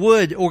carried the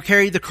wood or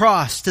carried the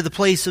cross to the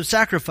place of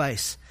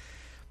sacrifice.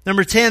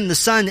 Number 10, the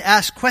Son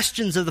asked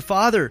questions of the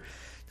Father.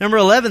 Number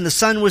 11, the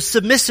Son was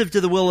submissive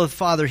to the will of the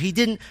Father.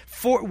 He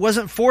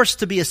wasn't forced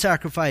to be a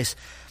sacrifice.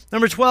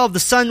 Number 12, the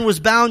Son was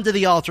bound to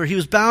the altar. He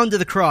was bound to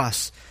the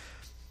cross.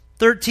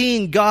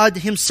 13, God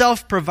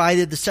himself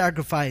provided the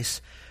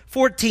sacrifice.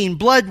 14,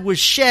 blood was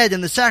shed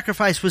and the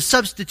sacrifice was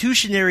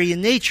substitutionary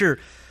in nature.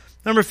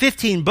 Number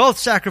 15, both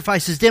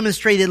sacrifices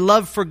demonstrated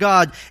love for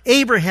God,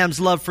 Abraham's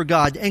love for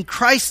God, and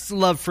Christ's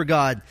love for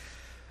God.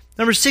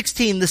 Number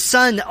 16, the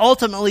Son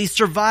ultimately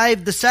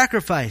survived the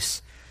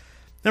sacrifice.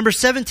 Number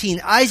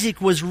 17, Isaac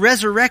was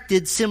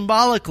resurrected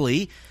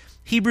symbolically.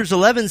 Hebrews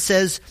 11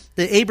 says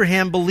that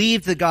Abraham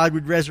believed that God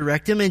would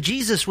resurrect him, and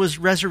Jesus was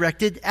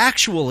resurrected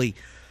actually.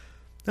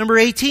 Number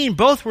 18,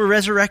 both were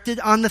resurrected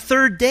on the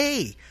third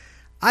day.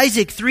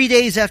 Isaac 3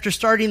 days after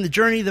starting the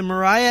journey to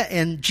Moriah,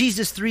 and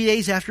Jesus 3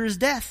 days after his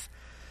death.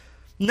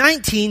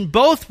 19,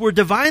 both were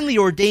divinely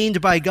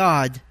ordained by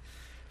God.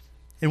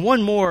 And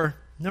one more,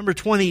 number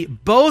 20,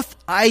 both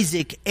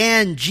Isaac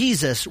and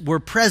Jesus were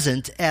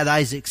present at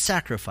Isaac's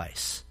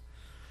sacrifice.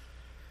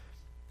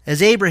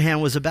 As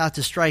Abraham was about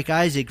to strike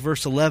Isaac,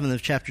 verse 11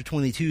 of chapter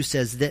 22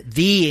 says that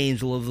the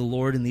angel of the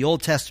Lord in the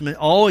Old Testament,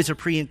 always a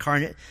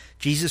pre-incarnate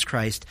Jesus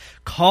Christ,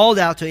 called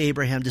out to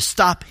Abraham to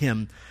stop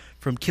him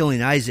from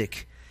killing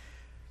Isaac.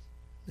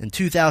 And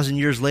 2,000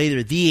 years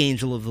later, the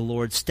angel of the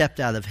Lord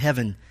stepped out of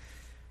heaven,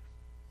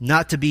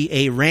 not to be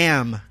a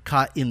ram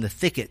caught in the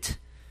thicket,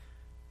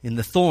 in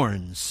the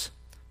thorns,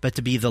 but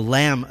to be the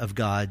Lamb of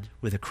God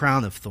with a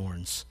crown of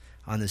thorns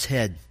on his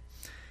head,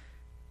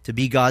 to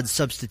be God's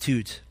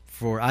substitute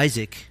for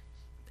Isaac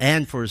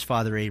and for his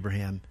father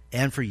Abraham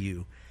and for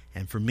you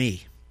and for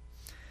me.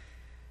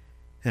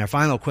 And our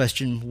final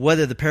question, what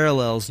are the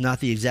parallels, not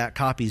the exact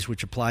copies,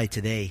 which apply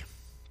today?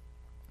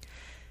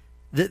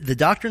 The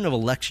doctrine of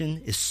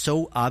election is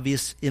so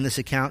obvious in this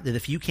account that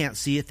if you can't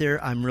see it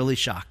there, I'm really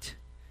shocked.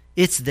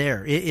 It's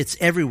there. It's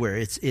everywhere.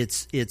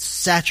 It's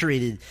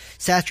saturating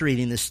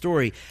this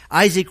story.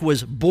 Isaac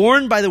was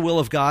born by the will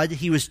of God.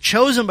 He was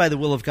chosen by the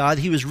will of God.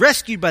 He was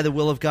rescued by the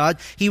will of God.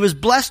 He was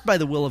blessed by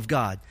the will of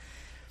God.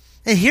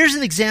 And here's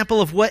an example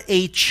of what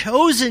a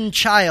chosen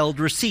child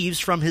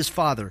receives from his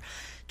father.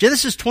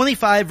 Genesis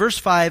 25, verse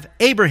 5,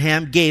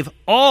 Abraham gave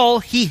all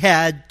he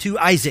had to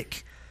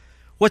Isaac.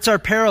 What's our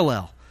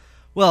parallel?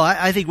 Well,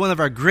 I think one of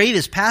our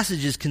greatest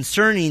passages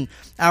concerning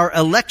our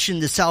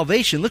election to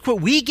salvation. Look what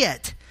we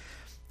get.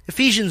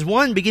 Ephesians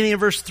 1, beginning of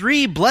verse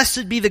 3,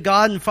 Blessed be the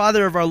God and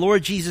Father of our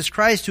Lord Jesus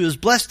Christ, who has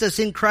blessed us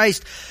in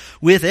Christ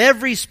with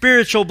every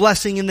spiritual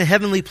blessing in the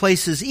heavenly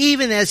places,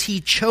 even as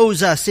he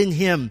chose us in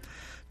him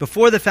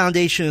before the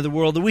foundation of the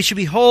world, that we should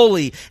be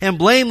holy and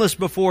blameless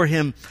before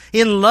him.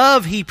 In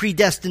love he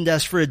predestined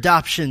us for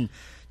adoption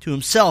to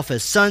himself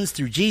as sons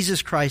through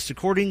Jesus Christ,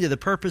 according to the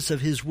purpose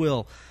of his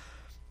will.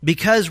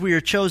 Because we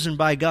are chosen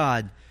by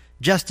God,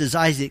 just as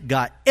Isaac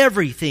got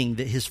everything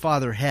that his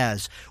father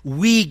has,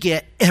 we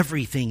get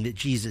everything that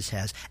Jesus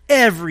has.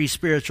 Every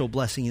spiritual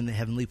blessing in the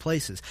heavenly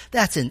places.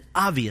 That's an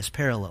obvious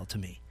parallel to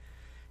me.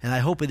 And I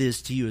hope it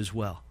is to you as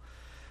well.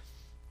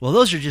 Well,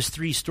 those are just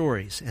 3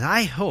 stories. And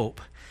I hope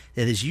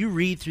that as you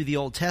read through the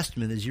Old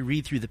Testament, as you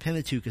read through the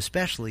Pentateuch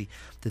especially,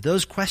 that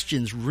those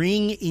questions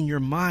ring in your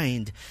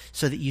mind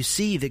so that you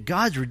see that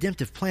God's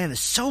redemptive plan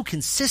is so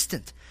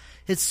consistent.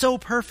 It's so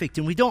perfect,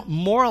 and we don't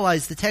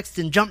moralize the text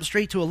and jump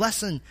straight to a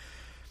lesson.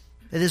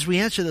 That as we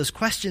answer those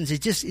questions,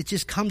 it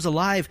just comes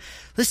alive.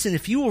 Listen,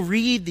 if you will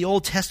read the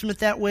Old Testament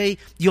that way,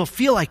 you'll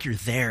feel like you're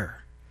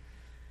there.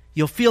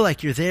 You'll feel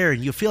like you're there,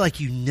 and you'll feel like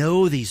you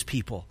know these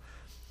people.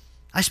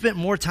 I spent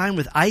more time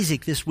with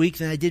Isaac this week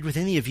than I did with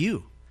any of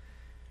you.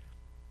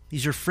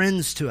 These are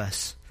friends to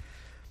us.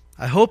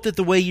 I hope that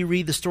the way you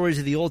read the stories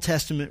of the Old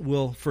Testament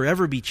will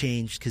forever be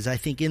changed, because I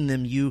think in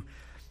them you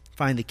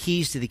find the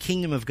keys to the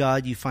kingdom of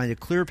God. You find a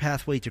clear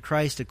pathway to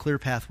Christ, a clear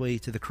pathway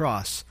to the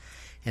cross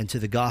and to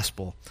the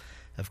gospel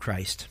of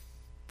Christ.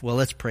 Well,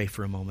 let's pray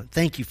for a moment.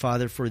 Thank you,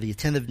 Father, for the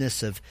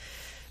attentiveness of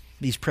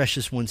these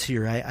precious ones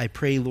here. I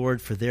pray,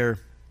 Lord, for their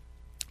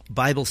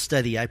Bible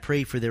study. I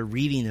pray for their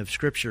reading of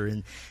Scripture.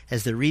 And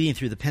as they're reading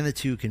through the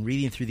Pentateuch and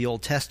reading through the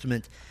Old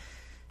Testament,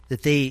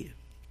 that they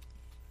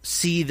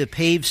see the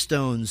paved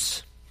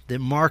stones that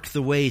mark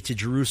the way to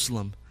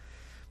Jerusalem,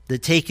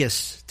 that take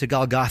us to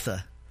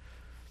Golgotha,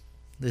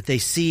 that they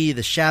see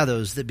the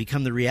shadows that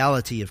become the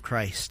reality of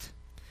Christ,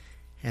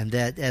 and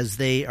that as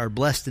they are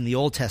blessed in the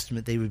Old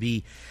Testament, they would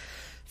be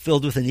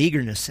filled with an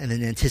eagerness and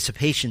an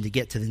anticipation to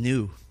get to the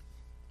new,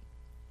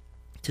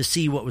 to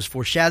see what was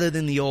foreshadowed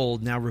in the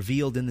old, now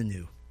revealed in the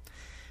new.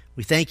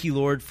 We thank you,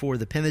 Lord, for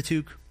the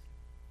Pentateuch.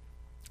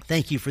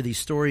 Thank you for these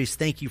stories.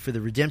 Thank you for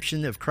the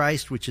redemption of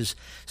Christ, which is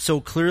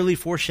so clearly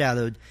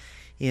foreshadowed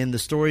in the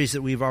stories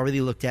that we've already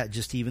looked at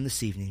just even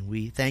this evening.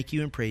 We thank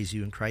you and praise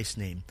you in Christ's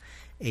name.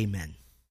 Amen.